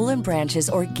with Boll & Branch's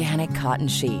organic cotton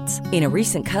sheets. In a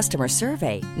recent customer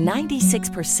survey,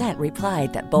 96%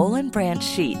 replied that Boll & Branch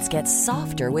sheets get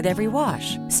softer with every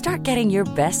wash. Start getting your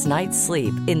best night's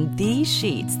sleep in these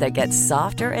sheets that get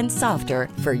softer and softer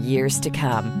for years to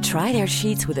come. Try their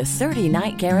sheets with a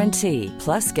 30-night guarantee.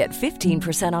 Plus, get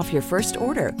 15% off your first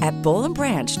order at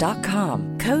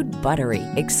bollandbranch.com. Code BUTTERY.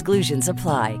 Exclusions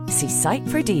apply. See site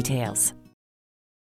for details.